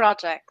your new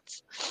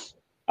projects?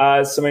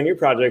 So my new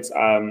projects,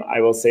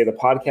 I will say the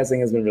podcasting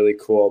has been really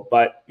cool,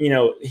 but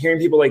hearing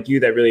people like you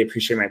that really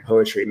appreciate my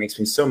poetry makes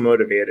me so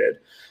motivated.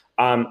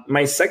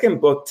 My second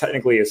book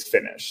technically is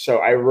finished. So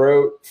I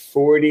wrote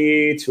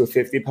 40 to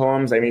 50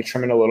 poems. I may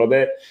trim it a little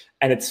bit,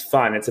 and it's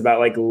fun. It's about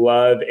like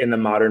love in the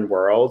modern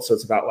world. So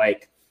it's about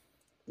like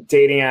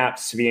dating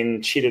apps, to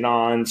being cheated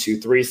on, to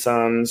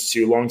threesomes,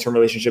 to long-term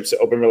relationships, to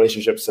open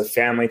relationships, to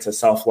family, to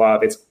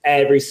self-love. It's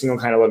every single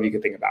kind of love you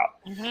could think about.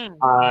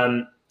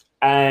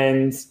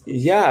 And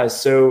yeah,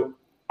 so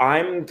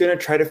I'm going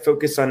to try to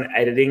focus on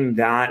editing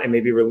that and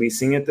maybe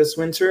releasing it this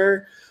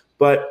winter.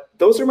 But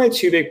those are my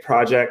two big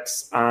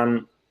projects.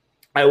 I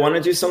want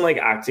to do some like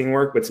acting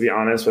work, but to be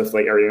honest, with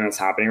like everything that's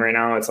happening right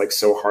now, it's like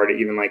so hard to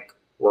even like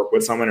work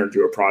with someone or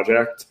do a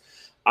project.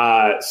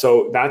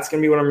 So that's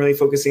going to be what I'm really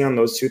focusing on,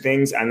 those two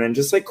things. And then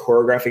just like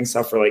choreographing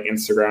stuff for like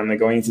Instagram, like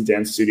going into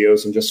dance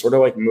studios and just sort of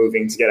like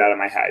moving to get out of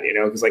my head,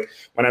 because like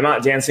when I'm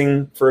not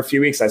dancing for a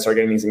few weeks, I start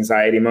getting these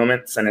anxiety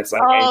moments and it's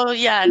like, oh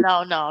yeah,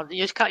 no,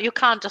 you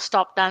can't just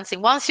stop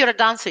dancing. Once you're a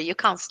dancer, you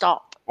can't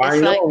stop. I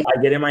know,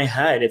 I get in my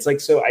head. It's like,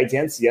 so I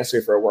danced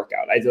yesterday for a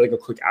workout. I did like a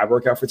quick ab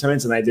workout for 10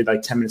 minutes and I did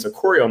like 10 minutes of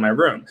choreo in my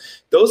room.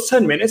 Those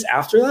 10 minutes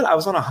after that, I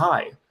was on a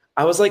high.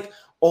 I was like,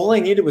 all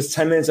I needed was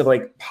 10 minutes of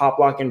like pop,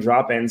 lock, and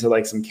drop into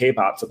like some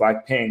K-pop to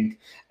Blackpink.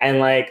 And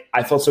like,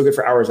 I felt so good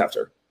for hours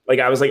after. Like,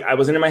 I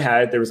wasn't in my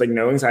head. There was like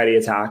no anxiety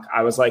attack.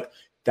 I was like,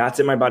 that's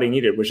it my body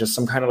needed, which is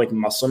some kind of like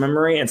muscle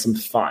memory and some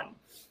fun.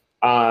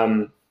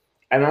 And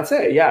that's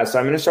it. Yeah. So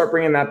I'm going to start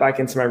bringing that back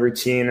into my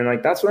routine. And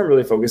like, that's what I'm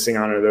really focusing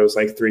on, are those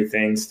like three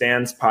things: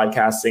 dance,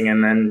 podcasting,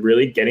 and then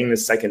really getting the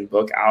second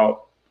book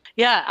out.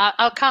 Yeah,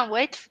 I can't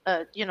wait,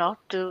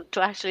 to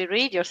actually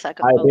read your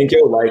second book. I think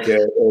you'll like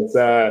it. It's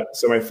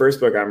so my first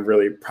book, I'm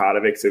really proud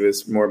of it because it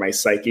was more my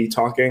psyche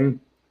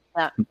talking.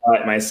 Yeah.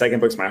 But my second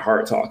book's my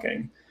heart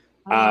talking,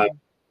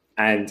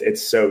 and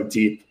it's so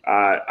deep.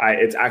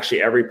 It's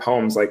actually every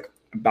poem's like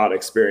about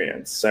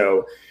experience.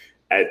 So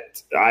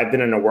I've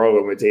been in a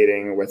whirlwind with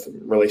dating, with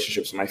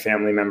relationships with my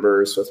family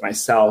members, with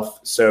myself.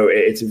 So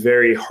it's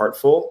very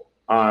heartful.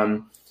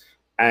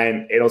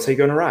 And it'll take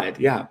you on a ride.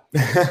 Yeah.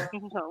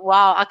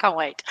 Wow, I can't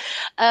wait.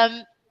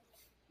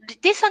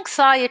 This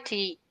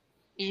anxiety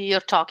you're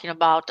talking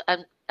about,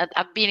 and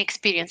I've been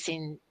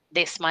experiencing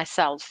this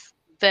myself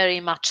very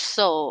much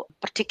so,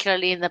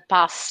 particularly in the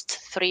past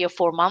 3 or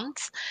 4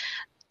 months.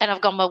 And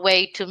I've gone my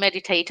way to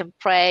meditate and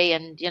pray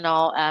and,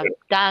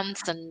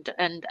 dance and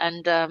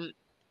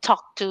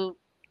talk to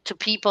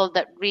people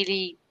that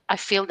really I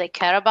feel they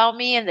care about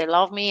me and they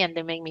love me and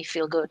they make me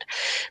feel good.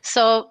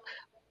 So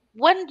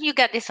when you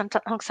get these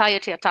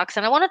anxiety attacks,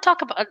 and I want to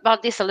talk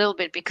about this a little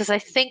bit because I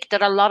think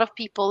that a lot of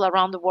people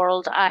around the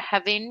world are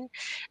having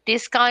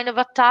these kind of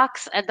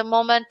attacks at the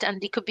moment,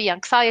 and it could be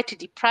anxiety,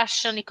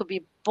 depression, it could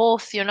be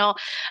both,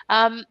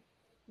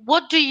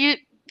 what do you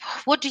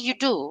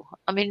do?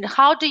 I mean,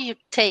 how do you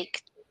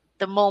take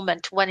the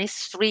moment when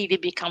it's really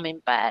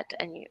becoming bad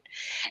and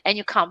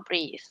you can't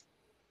breathe?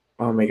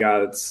 Oh my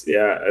God.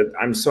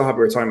 I'm so happy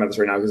we're talking about this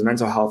right now because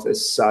mental health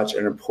is such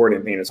an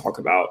important thing to talk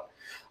about.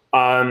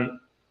 I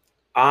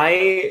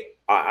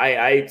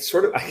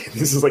sort of,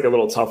 this is like a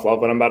little tough love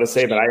what I'm about to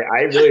say, but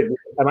I really,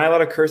 am I allowed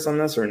to curse on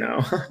this or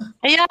no?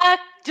 Yeah,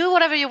 do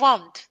whatever you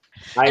want.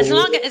 As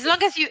long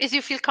as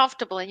you feel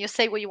comfortable and you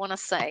say what you want to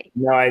say.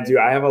 No, I do.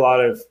 I have a lot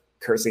of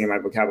cursing in my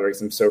vocabulary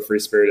because I'm so free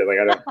spirited. Like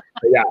I don't,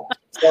 but yeah.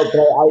 So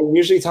but I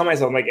usually tell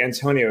myself, I'm like,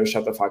 Antonio,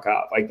 shut the fuck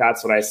up. Like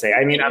that's what I say.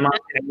 I mean, I'm not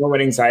saying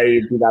anyone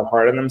anxiety to be that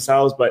hard on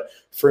themselves, but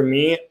for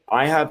me,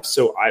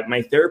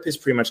 my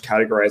therapist pretty much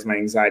categorized my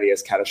anxiety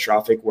as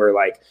catastrophic, where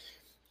like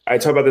I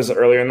talked about this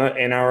earlier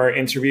in our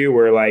interview,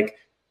 where like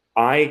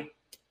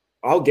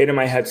I'll get in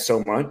my head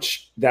so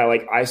much that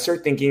like I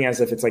start thinking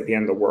as if it's like the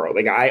end of the world.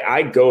 Like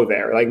I go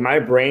there, like my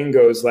brain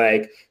goes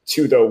like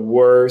to the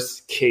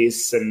worst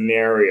case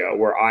scenario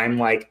where I'm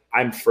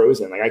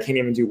frozen. Like I can't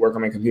even do work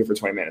on my computer for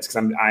 20 minutes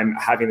because I'm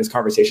having this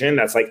conversation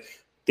that's like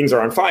things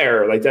are on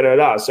fire, like da da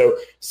da. So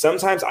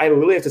sometimes I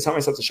literally have to tell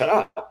myself to shut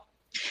up.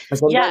 And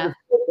sometimes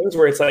things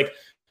where it's like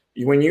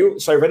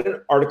so I read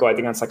an article, I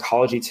think on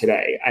Psychology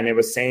Today, and it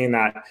was saying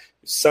that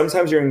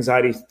sometimes your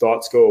anxiety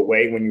thoughts go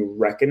away when you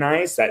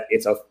recognize that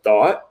it's a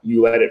thought,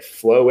 you let it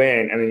flow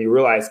in, and then you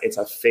realize it's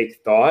a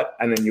fake thought,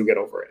 and then you get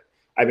over it.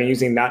 I've been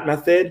using that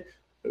method,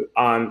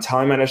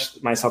 telling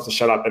myself to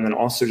shut up, and then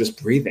also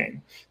just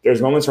breathing.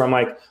 There's moments where I'm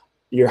like,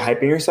 you're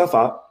hyping yourself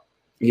up.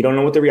 You don't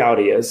know what the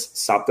reality is.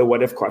 Stop the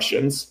what if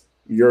questions.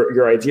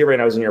 Your idea right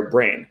now is in your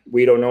brain.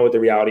 We don't know what the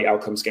reality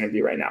outcome is going to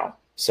be right now.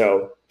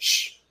 So,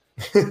 shh.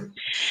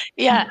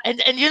 Yeah,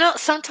 and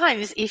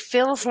sometimes it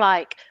feels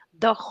like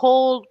the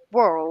whole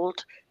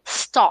world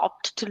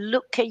stopped to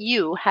look at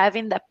you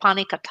having that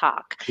panic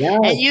attack. Yes.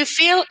 And you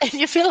feel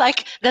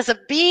like there's a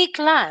big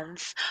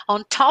lens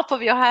on top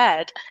of your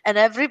head and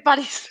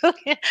everybody's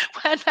looking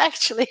when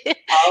actually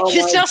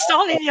it's just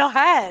all in your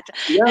head.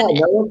 Yeah,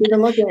 and, no one's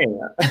even looking.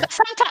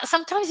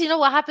 Sometimes you know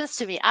what happens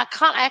to me? I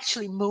can't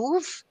actually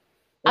move.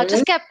 I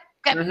just get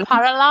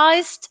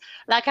paralyzed,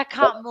 like I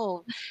can't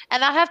move.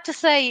 And I have to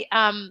say,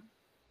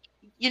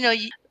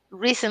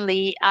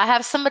 recently I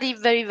have somebody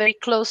very, very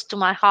close to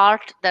my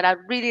heart that I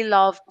really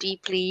love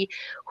deeply,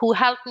 who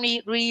helped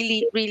me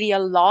really, really a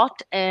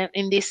lot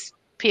in this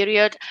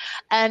period.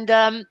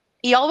 And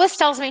he always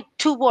tells me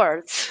 2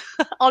 words,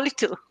 only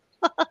 2,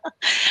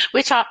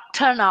 which are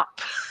turn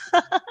up.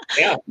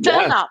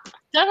 Turn up.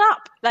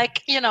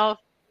 Like,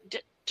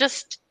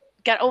 just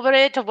get over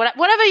it, or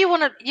whatever you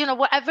want to,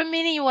 whatever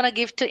meaning you want to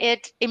give to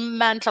it. It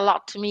meant a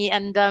lot to me.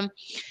 And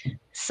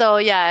so,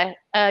 yeah,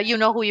 you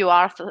know who you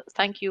are. So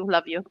thank you.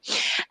 Love you.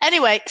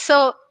 Anyway,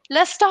 so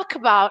let's talk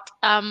about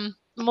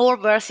more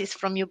verses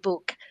from your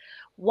book.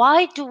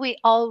 Why do we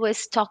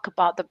always talk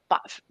about the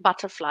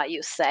butterfly,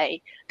 you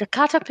say? The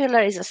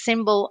caterpillar is a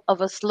symbol of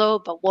a slow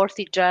but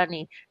worthy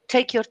journey.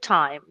 Take your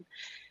time.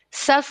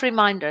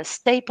 Self-reminder,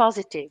 stay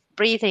positive,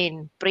 breathe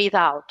in, breathe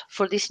out,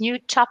 for this new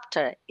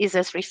chapter is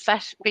as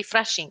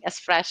refreshing as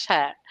fresh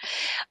air.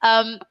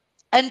 And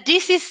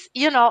this is,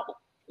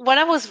 when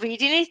I was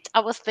reading it, I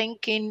was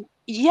thinking,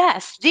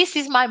 yes, this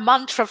is my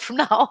mantra from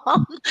now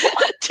on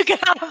to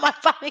get out of my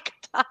panic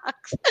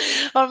attacks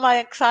or my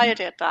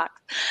anxiety attacks.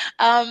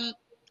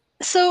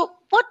 So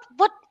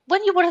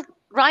when you were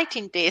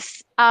writing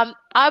this, I'm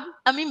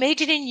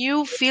imagining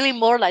you feeling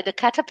more like the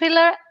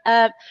caterpillar.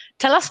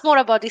 Tell us more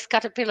about this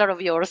caterpillar of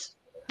yours.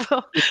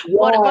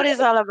 What is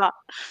it all about?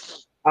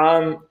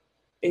 Now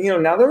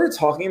that we're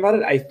talking about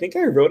it, I think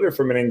I wrote it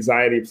from an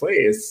anxiety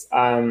place.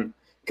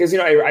 Because,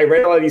 I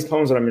read a lot of these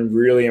poems when I'm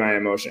really in my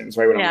emotions,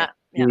 right? When I'm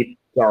deep,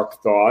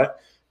 dark thought.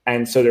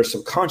 And so they're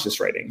subconscious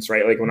writings,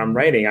 right? Like when I'm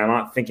writing, I'm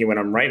not thinking when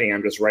I'm writing,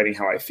 I'm just writing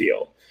how I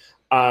feel.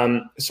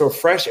 So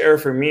fresh air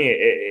for me,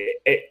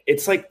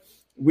 it's like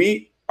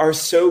we are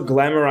so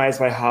glamorized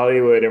by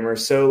Hollywood and we're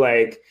so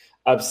like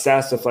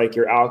obsessed with like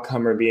your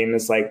outcome or being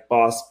this like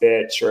boss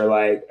bitch or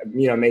like,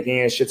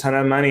 making a shit ton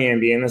of money and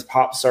being this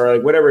pop star,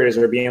 like whatever it is,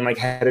 or being like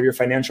head of your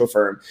financial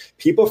firm.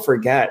 People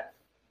forget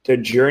the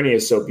journey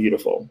is so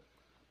beautiful.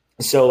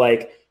 So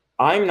like,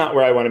 I'm not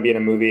where I want to be in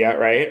a movie yet,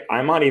 right?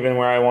 I'm not even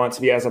where I want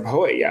to be as a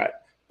poet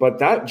yet. But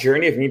that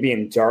journey of me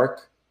being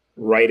dark,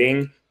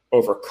 writing,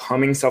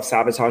 overcoming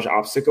self-sabotage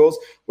obstacles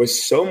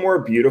was so more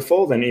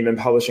beautiful than even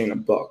publishing a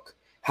book.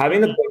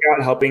 Having the book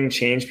out, helping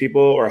change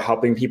people or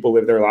helping people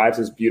live their lives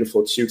is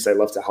beautiful too, because I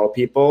love to help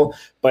people.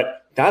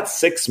 But that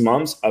 6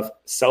 months of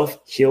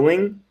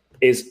self-healing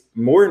is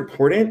more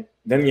important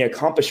than the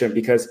accomplishment,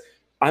 because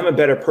I'm a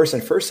better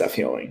person for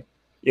self-healing.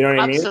 You know what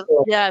I mean? Absolutely.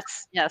 So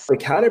Yes. the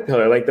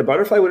caterpillar, like the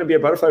butterfly wouldn't be a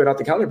butterfly without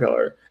the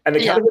caterpillar. And the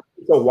Yeah. caterpillar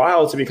takes a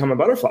while to become a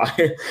butterfly.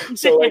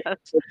 So like Yes.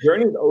 the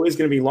journey is always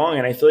going to be long.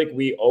 And I feel like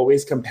we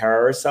always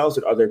compare ourselves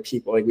with other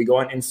people. Like we go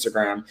on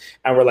Instagram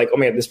and we're like, oh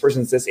man, this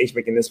person's this age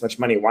making this much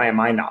money. Why am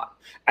I not?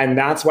 And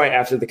that's why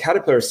after the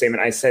caterpillar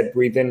statement, I said,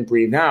 breathe in,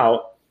 breathe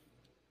out.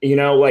 You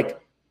know, like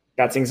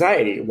that's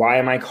anxiety. Why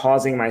am I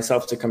causing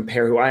myself to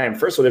compare who I am?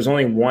 First of all, there's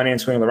only one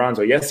Antonio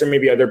Liranzo. Yes, there may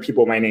be other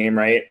people by name,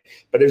 right?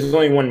 But there's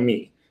only one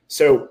me.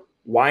 So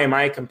why am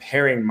I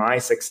comparing my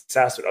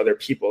success with other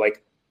people?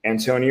 Like,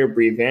 Antonio,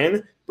 breathe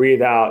in,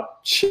 breathe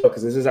out, chill,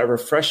 because this is as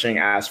refreshing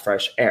as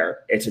fresh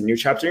air. It's a new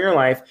chapter in your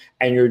life,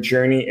 and your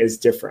journey is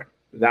different.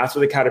 That's what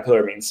the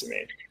caterpillar means to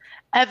me.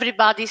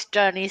 Everybody's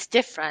journey is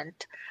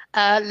different.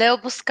 Leo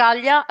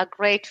Buscaglia, a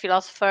great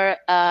philosopher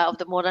of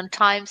the modern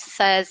times,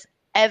 says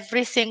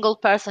every single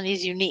person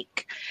is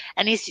unique,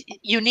 and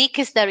unique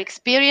is their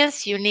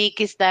experience, unique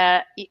is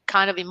their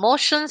kind of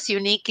emotions,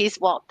 unique is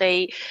what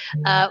they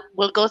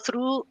will go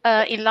through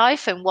in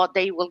life and what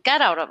they will get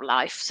out of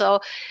life. So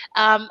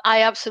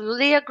I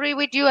absolutely agree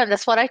with you, and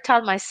that's what I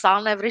tell my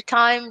son every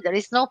time. There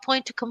is no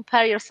point to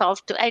compare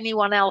yourself to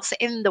anyone else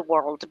in the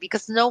world,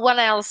 because no one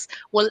else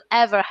will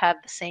ever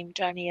have the same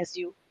journey as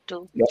you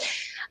do. Yep.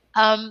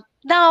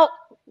 Now,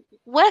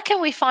 where can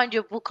we find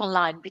your book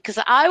online? Because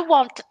I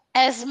want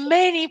as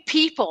many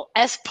people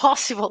as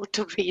possible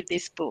to read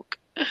this book.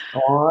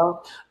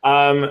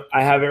 I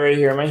have it right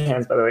here in my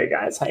hands, by the way,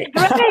 guys. Hi.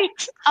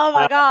 Great. Oh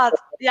my God.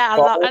 Yeah,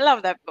 I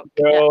love that book.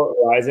 Yeah.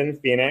 Rise in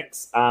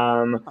Phoenix.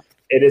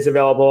 It is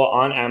available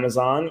on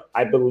Amazon.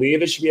 I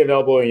believe it should be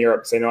available in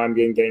Europe, because I know I'm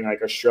getting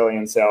like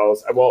Australian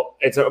sales. Well,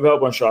 it's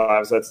available in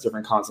Australia, so that's a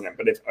different continent.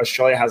 But if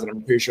Australia has it,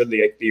 I'm pretty sure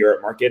the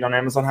Europe market on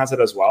Amazon has it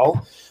as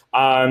well.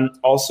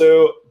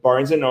 Also,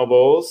 Barnes and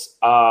Nobles,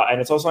 and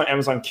it's also on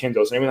Amazon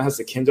Kindle. So anyone that has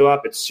the Kindle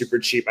app, it's super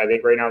cheap. I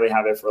think right now they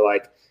have it for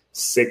like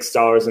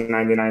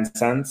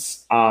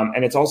 $6.99.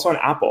 And it's also on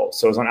Apple.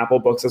 So it's on Apple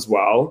Books as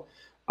well.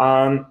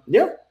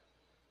 Yeah.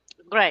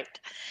 Great.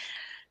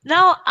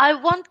 Now I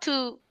want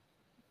to.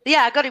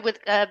 Yeah, I got it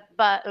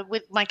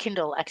with my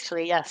Kindle,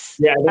 actually. Yes.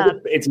 Yeah, I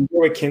think it's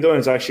easier with Kindle, and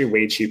it's actually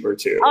way cheaper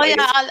too. Oh like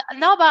yeah,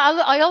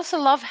 I also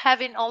love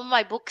having all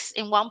my books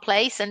in one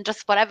place, and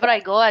just wherever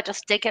I go, I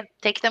just take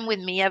them with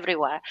me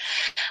everywhere.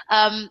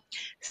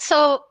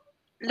 So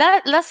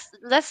let's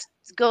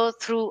go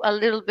through a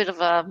little bit of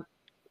a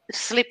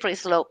slippery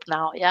slope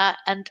now, yeah,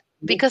 and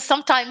because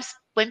sometimes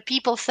when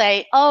people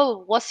say,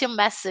 oh, what's your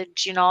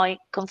message,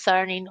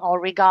 concerning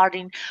or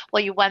regarding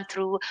what you went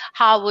through,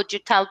 how would you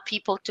tell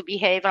people to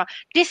behave?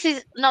 This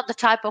is not the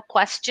type of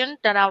question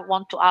that I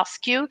want to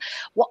ask you.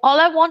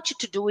 All I want you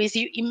to do is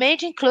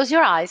close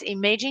your eyes,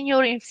 imagine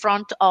you're in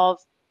front of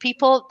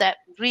people that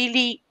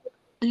really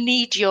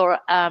need your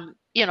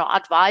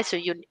advice, or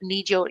you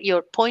need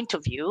your point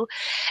of view,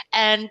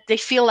 and they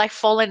feel like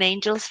fallen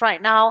angels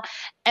right now,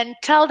 and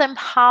tell them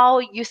how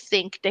you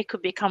think they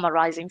could become a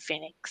rising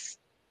phoenix.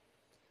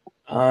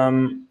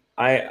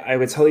 I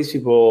would tell these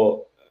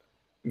people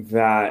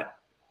that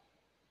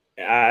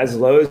as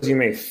low as you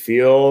may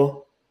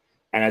feel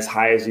and as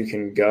high as you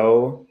can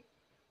go,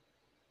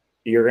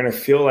 you're going to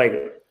feel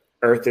like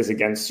Earth is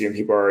against you and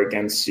people are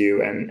against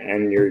you,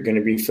 and you're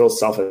going to feel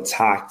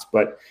self-attacked.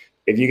 But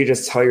if you could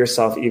just tell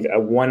yourself even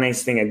one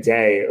nice thing a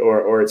day,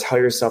 or tell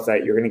yourself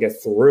that you're going to get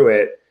through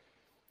it,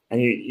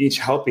 and you each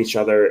help each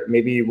other,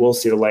 maybe you will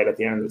see the light at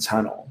the end of the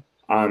tunnel.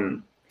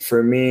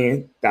 For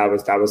me, that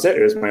was it.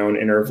 It was my own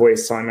inner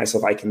voice telling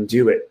myself I can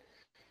do it.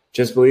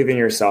 Just believe in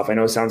yourself. I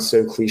know it sounds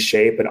so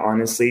cliche, but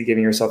honestly,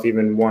 giving yourself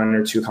even 1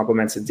 or 2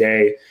 compliments a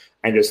day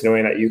and just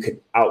knowing that you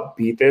could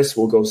outbeat this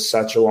will go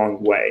such a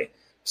long way.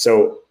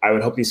 So I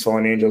would hope these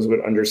fallen angels would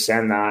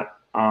understand that,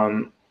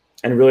 and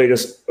really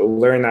just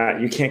learn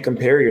that you can't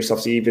compare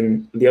yourself to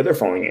even the other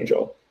fallen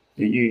angel.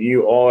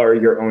 You all are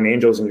your own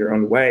angels in your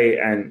own way,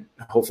 and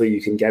hopefully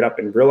you can get up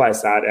and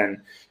realize that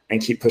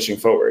and keep pushing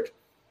forward.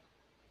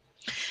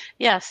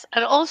 Yes,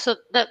 and also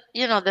that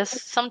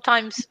there's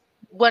sometimes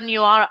when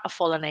you are a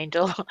fallen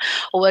angel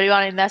or when you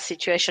are in that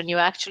situation, you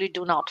actually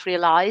do not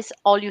realize.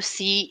 All you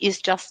see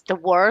is just the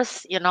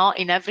worst,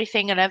 in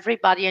everything and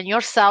everybody, and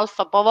yourself,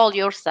 above all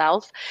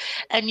yourself,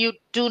 and you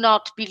do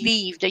not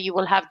believe that you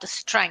will have the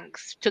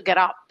strength to get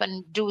up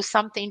and do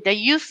something that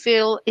you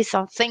feel is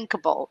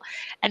unthinkable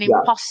and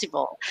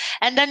impossible.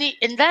 And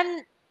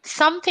then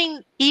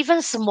something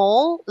even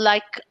small,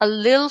 like a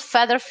little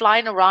feather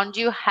flying around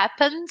you,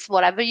 happens,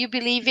 whatever you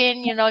believe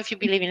in, if you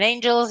believe in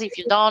angels, if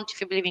you don't, if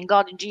you believe in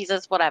God, in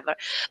Jesus, whatever.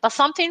 But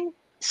something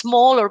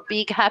small or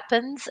big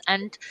happens,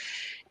 and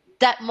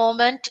that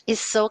moment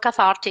is so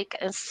cathartic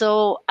and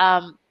so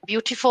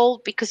beautiful,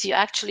 because you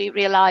actually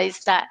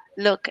realize that,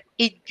 look,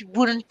 it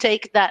wouldn't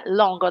take that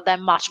long or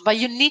that much, but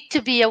you need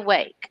to be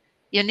awake.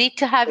 You need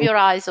to have your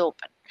eyes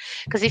open.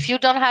 Because if you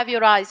don't have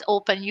your eyes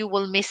open, you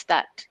will miss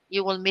that.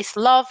 You will miss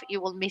love. You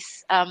will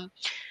miss,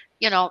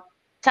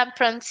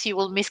 temperance. You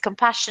will miss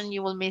compassion.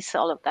 You will miss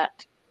all of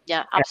that.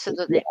 Yeah,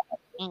 absolutely.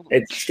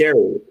 It's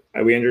scary.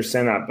 We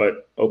understand that,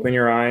 but open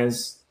your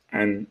eyes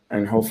and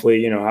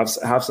hopefully,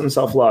 have some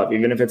self-love,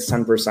 even if it's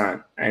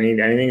 10%.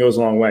 Anything goes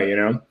a long way,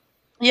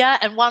 Yeah,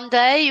 and one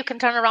day you can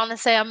turn around and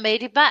say, I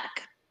made it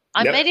back.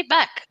 I made it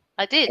back.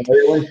 I did. And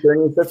everyone's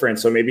journey is different.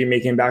 So maybe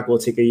making it back will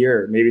take a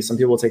year. Maybe some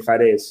people will take 5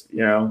 days,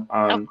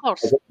 Of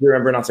course.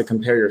 Remember not to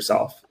compare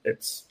yourself.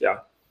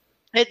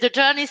 The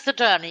journey is the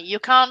journey. You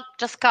can't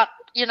just cut,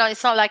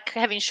 it's not like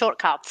having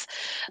shortcuts.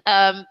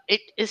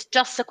 It is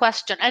just a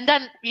question. And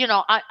then,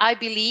 I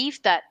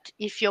believe that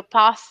if your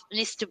path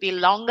needs to be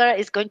longer,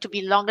 it's going to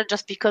be longer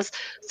just because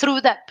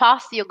through that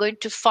path, you're going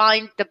to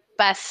find the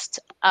best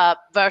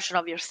version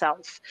of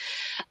yourself.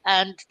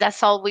 And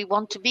that's all we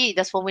want to be.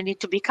 That's what we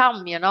need to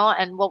become,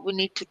 and what we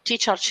need to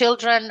teach our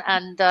children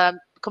and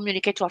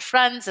communicate to our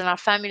friends and our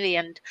family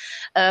and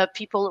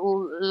people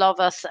who love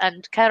us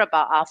and care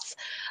about us.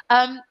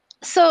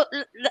 So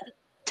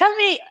tell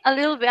me a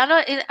little bit.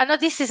 I know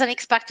this is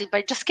unexpected,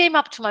 but it just came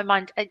up to my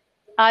mind.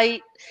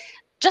 I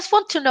just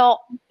want to know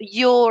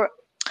your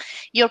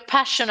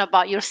passion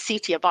about your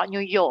city, about New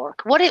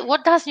York.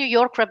 What does New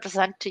York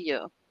represent to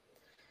you?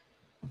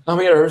 Oh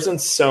my God, it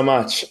represents so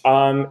much.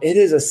 It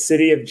is a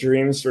city of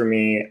dreams for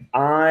me.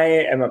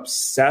 I am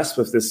obsessed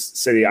with this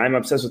city. I'm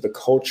obsessed with the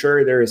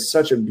culture. There is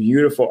such a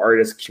beautiful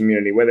artist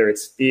community, whether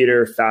it's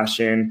theater,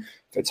 fashion,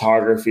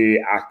 photography,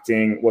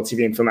 acting,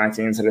 TV and film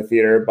acting instead of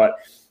theater. But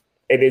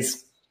it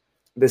is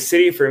the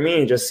city for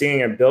me. Just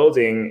seeing a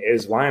building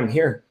is why I'm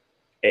here.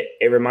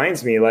 It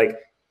reminds me, like,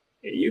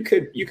 you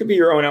could be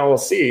your own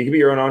LLC. You could be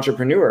your own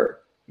entrepreneur.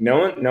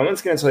 No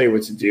one's going to tell you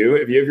what to do.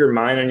 If you have your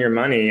mind on your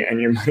money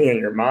and your money on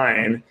your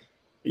mind,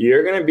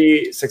 you're going to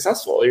be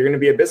successful. You're going to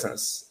be a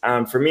business.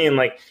 For me, and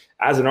like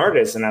as an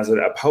artist and as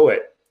a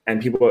poet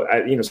and people,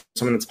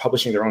 someone that's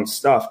publishing their own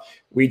stuff,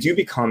 we do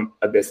become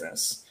a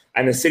business.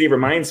 And the city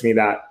reminds me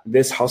that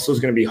this hustle is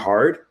going to be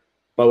hard,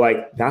 but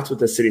like that's what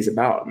the city's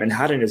about.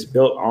 Manhattan is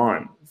built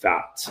on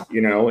that.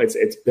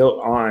 It's built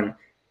on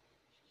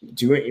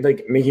doing,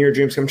 like, making your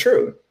dreams come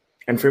true.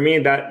 And for me,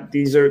 that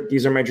these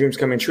are my dreams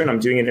coming true, and I'm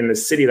doing it in the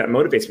city that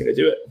motivates me to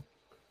do it.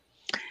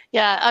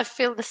 Yeah, I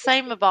feel the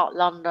same about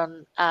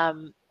London.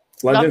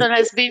 London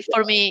has been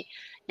for me.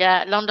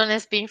 Yeah, London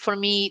has been for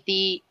me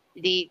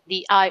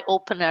the eye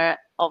opener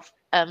of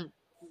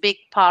big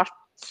parts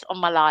of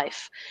my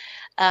life.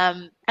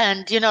 And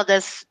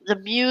there's the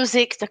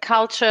music, the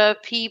culture,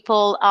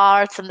 people,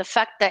 arts, and the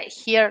fact that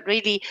here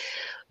really,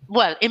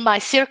 well, in my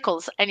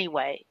circles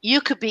anyway, you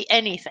could be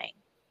anything.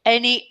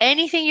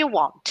 Anything you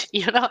want,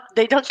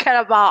 they don't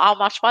care about how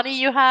much money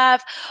you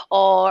have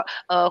or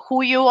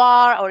who you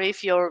are or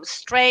if you're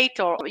straight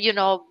or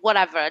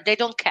whatever. They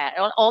don't care.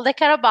 All they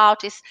care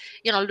about is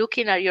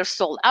looking at your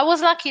soul. I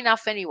was lucky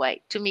enough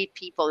anyway to meet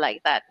people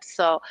like that,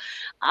 so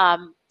I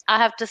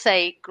have to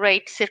say,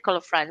 great circle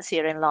of friends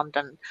here in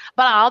London.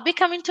 But I'll be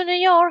coming to New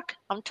York,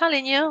 I'm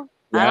telling you.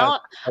 Yeah.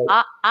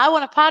 I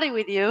want to party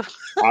with you.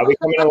 I'll be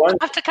coming to London.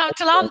 I have to come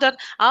to London.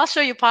 I'll show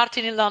you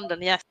partying in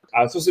London. Yes.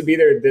 I was supposed to be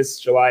there this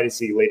July to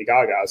see Lady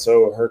Gaga,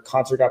 so her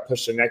concert got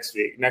pushed to next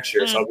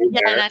year. So I'll be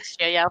there. Yeah,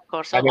 next year. Yeah, of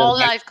course. All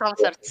live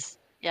concerts.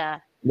 Yeah.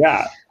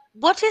 Yeah.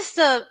 What is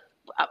the?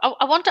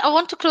 I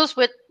want to close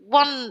with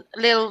one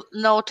little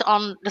note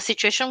on the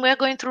situation we're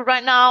going through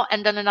right now,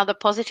 and then another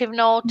positive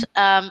note.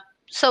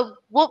 So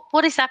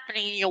what is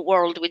happening in your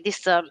world with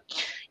this,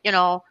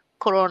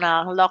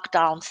 Corona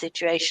lockdown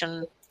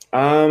situation?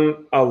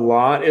 A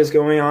lot is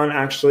going on,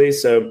 actually.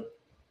 So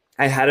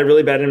I had it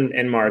really bad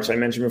in March. I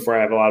mentioned before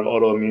I have a lot of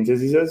autoimmune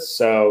diseases.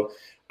 So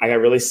I got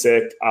really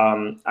sick.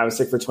 I was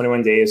sick for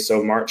 21 days.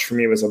 So March for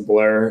me was a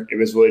blur. It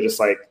was really just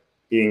like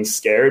being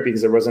scared because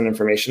there wasn't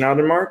information out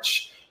in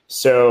March.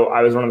 So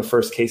I was one of the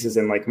first cases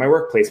in like my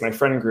workplace, my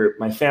friend group,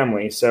 my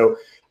family. So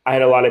I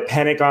had a lot of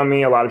panic on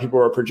me. A lot of people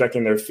were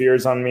projecting their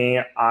fears on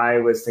me. I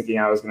was thinking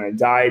I was going to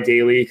die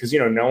daily because,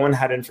 no one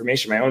had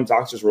information. My own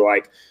doctors were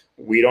like,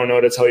 we don't know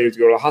what to tell you to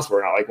go to the hospital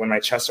or not. Like when my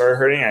chest started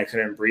hurting, I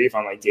couldn't breathe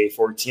on like day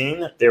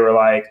 14. They were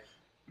like,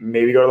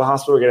 maybe go to the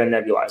hospital or get a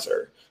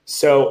nebulizer.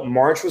 So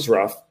March was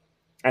rough.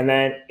 And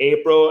then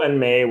April and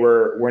May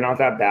were not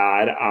that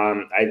bad.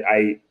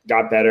 I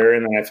got better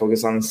and then I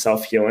focused on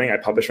self-healing. I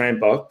published my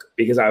book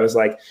because I was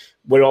like,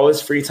 with all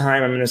this free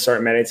time, I'm going to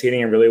start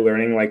meditating and really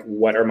learning like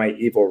what are my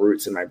evil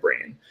roots in my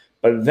brain.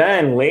 But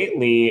then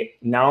lately,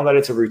 now that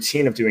it's a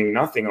routine of doing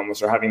nothing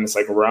almost, or having this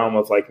like realm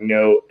of like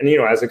no, and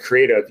as a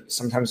creative,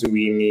 sometimes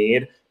we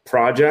need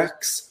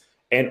projects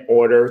in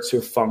order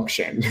to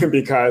function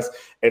because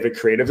if a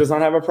creative does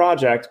not have a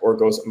project or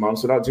goes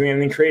months without doing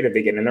anything creative,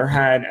 they get in their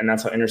head and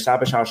that's how inner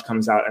sabotage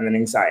comes out, and then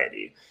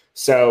anxiety.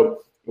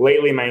 So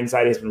lately my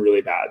anxiety has been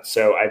really bad.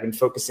 So I've been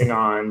focusing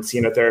on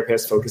seeing a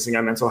therapist, focusing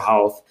on mental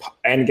health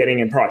and getting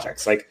in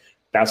projects. Like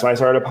that's why I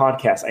started a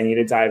podcast. I need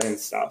to dive in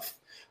stuff.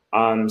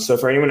 So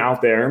for anyone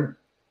out there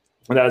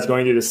that is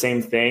going through the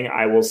same thing,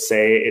 I will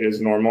say it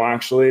is normal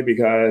actually,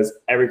 because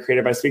every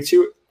creative I speak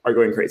to are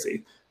going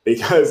crazy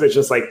because it's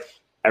just like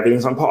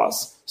everything's on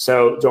pause.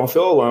 So don't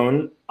feel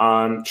alone.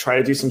 Try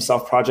to do some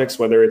self projects,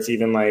 whether it's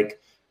even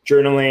like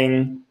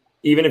journaling.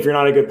 Even if you're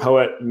not a good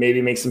poet,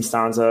 maybe make some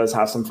stanzas,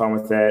 have some fun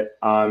with it.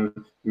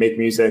 Make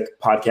music,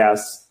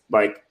 podcasts,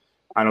 like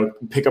I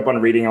don't pick up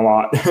on reading a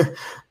lot.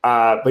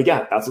 But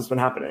yeah, that's what's been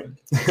happening.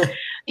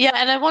 Yeah,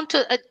 and I want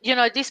to,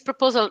 this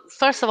proposal,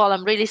 first of all,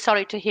 I'm really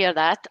sorry to hear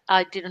that.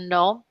 I didn't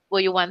know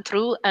what you went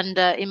through, and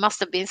it must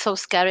have been so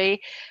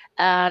scary.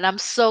 And I'm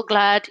so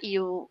glad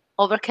you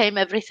overcame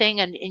everything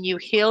and you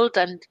healed,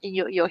 and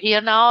you're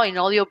here now in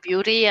all your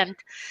beauty, and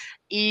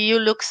you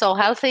look so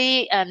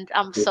healthy, and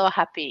I'm so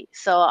happy.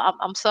 So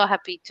I'm so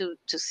happy to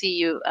see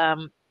you,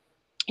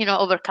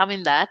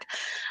 overcoming that.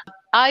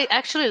 I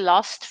actually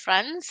lost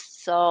friends.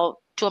 So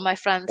two of my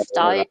friends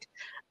died.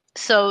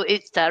 So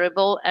it's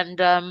terrible. And,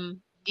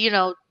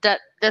 that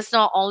there's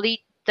not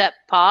only that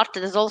part,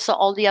 there's also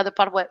all the other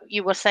part where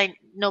you were saying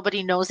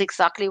nobody knows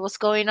exactly what's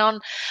going on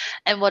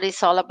and what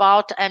it's all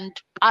about. And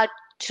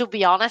to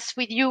be honest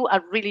with you, I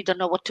really don't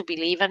know what to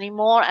believe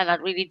anymore. And I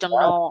really don't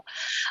know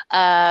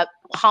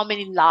how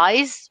many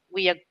lies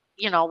we've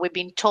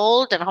been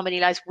told and how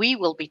many lies we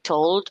will be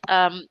told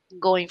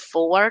going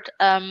forward.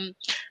 But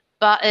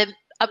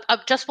I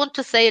just want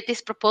to say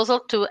this proposal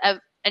to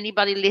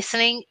anybody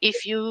listening: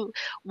 if you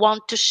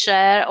want to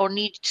share or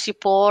need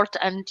support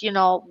and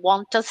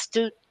want us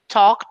to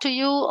talk to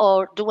you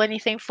or do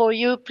anything for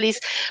you, please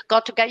go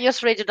to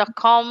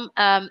getyourradio.com,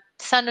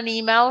 send an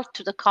email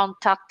to the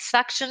contact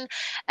section,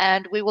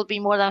 and we will be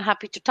more than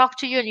happy to talk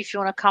to you. And if you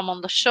want to come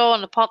on the show,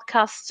 on the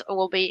podcast,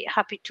 we'll be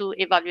happy to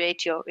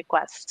evaluate your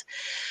request,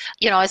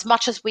 as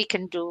much as we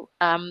can do.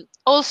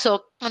 Also,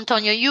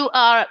 Antonio, you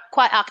are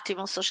quite active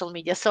on social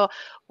media. So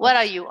where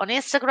are you? On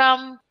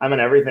Instagram? I'm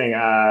on everything.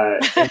 At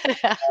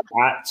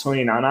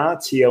Tonyynana,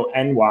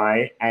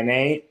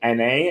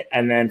 TONYNANA.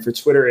 And then for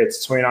Twitter,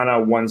 it's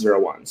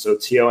Tonyynana101. So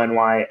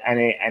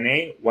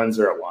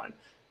TONYNANA101.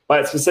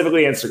 But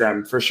specifically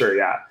Instagram, for sure,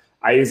 yeah.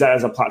 I use that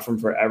as a platform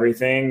for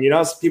everything.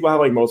 People have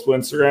like multiple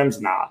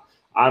Instagrams. Nah.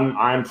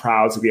 I'm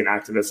proud to be an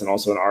activist and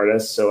also an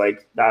artist. So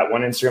like that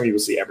one Instagram, you will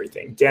see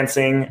everything: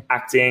 dancing,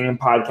 acting,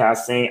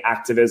 podcasting,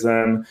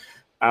 activism,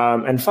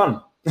 and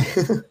fun.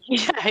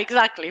 Yeah,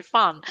 exactly.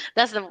 Fun.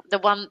 That's the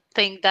one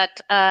thing that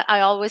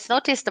I always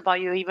noticed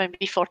about you, even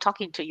before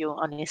talking to you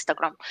on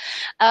Instagram.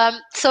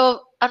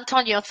 So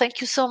Antonio, thank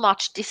you so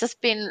much. This has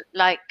been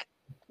like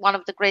one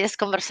of the greatest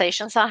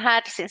conversations I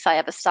had since I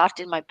ever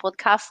started my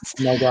podcasts.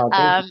 Oh my God,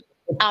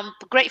 I'm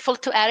grateful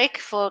to Eric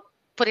for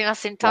putting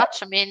us in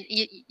touch. I mean,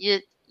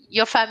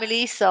 your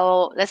family,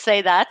 so let's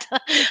say that. I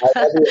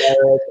love you,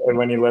 Eric, and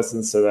when he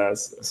listens to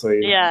this. So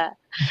yeah.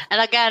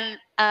 And again,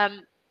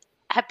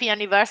 happy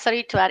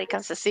anniversary to Eric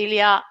and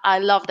Cecilia. I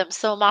love them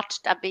so much.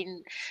 I've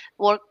been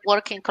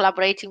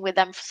collaborating with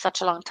them for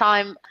such a long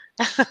time.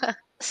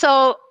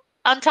 So,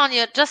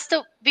 Antonio, just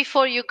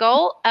before you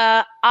go,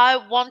 I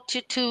want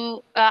you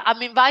to,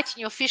 I'm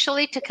inviting you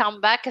officially to come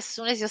back as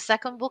soon as your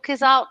second book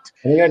is out.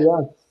 Oh my God,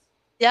 yeah.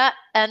 Yeah,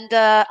 and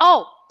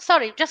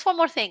sorry, just one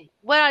more thing.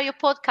 Where are your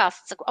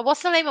podcasts?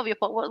 What's the name of your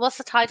what's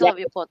the title of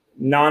your podcast?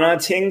 Nana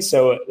Tings.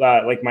 So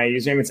like my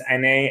username is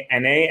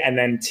NANA, and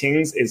then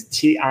Tings is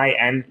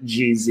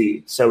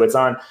TINGZ. So it's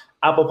on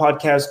Apple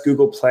Podcasts,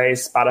 Google Play,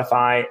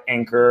 Spotify,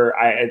 Anchor.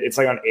 It's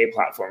like on a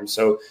platform.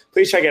 So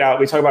please check it out.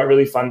 We talk about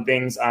really fun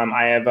things.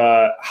 I have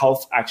a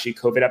health, actually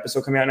COVID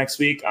episode coming out next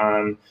week.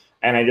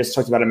 And I just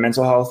talked about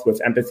mental health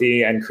with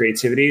empathy and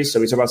creativity. So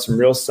we talk about some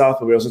real stuff,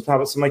 but we also talk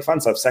about some like fun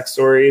stuff: sex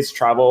stories,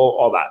 travel,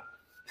 all that.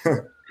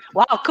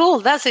 Wow, cool.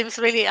 That seems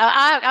really,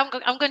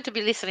 I'm going to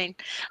be listening.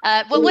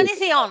 Well, when is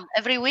he on?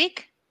 Every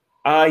week?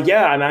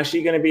 Yeah, I'm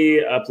actually going to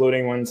be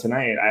uploading one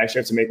tonight. I actually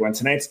have to make one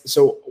tonight.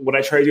 So what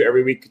I try to do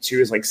every week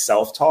too is like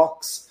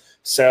self-talks.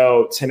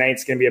 So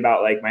tonight's going to be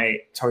about like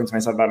talking to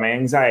myself about my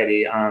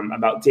anxiety,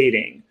 about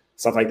dating,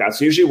 stuff like that.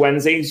 So usually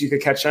Wednesdays, you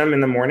could catch them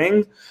in the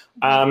morning.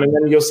 And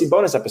then you'll see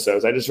bonus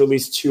episodes. I just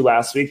released 2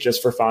 last week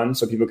just for fun,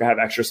 so people can have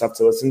extra stuff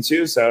to listen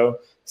to. So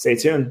stay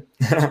tuned.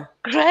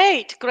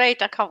 Great.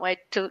 I can't wait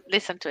to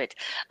listen to it.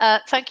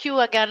 Thank you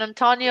again,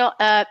 Antonio.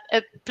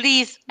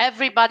 Please,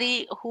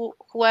 everybody,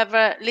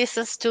 whoever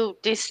listens to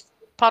this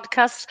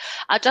podcast,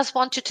 I just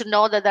want you to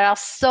know that there are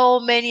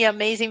so many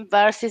amazing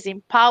verses,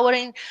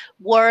 empowering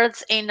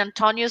words in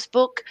Antonio's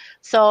book.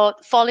 So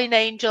Falling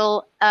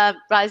Angel,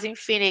 Rising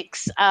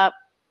Phoenix,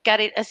 get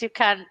it as you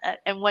can,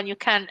 and when you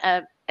can.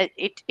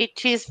 It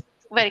is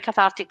very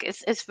cathartic.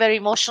 It's very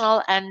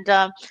emotional, and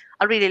I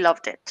really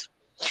loved it.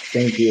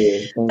 Thank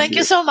you. Thank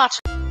you so much.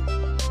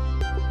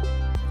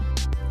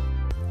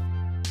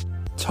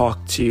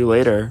 Talk to you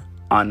later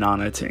on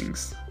Nana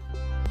Tings.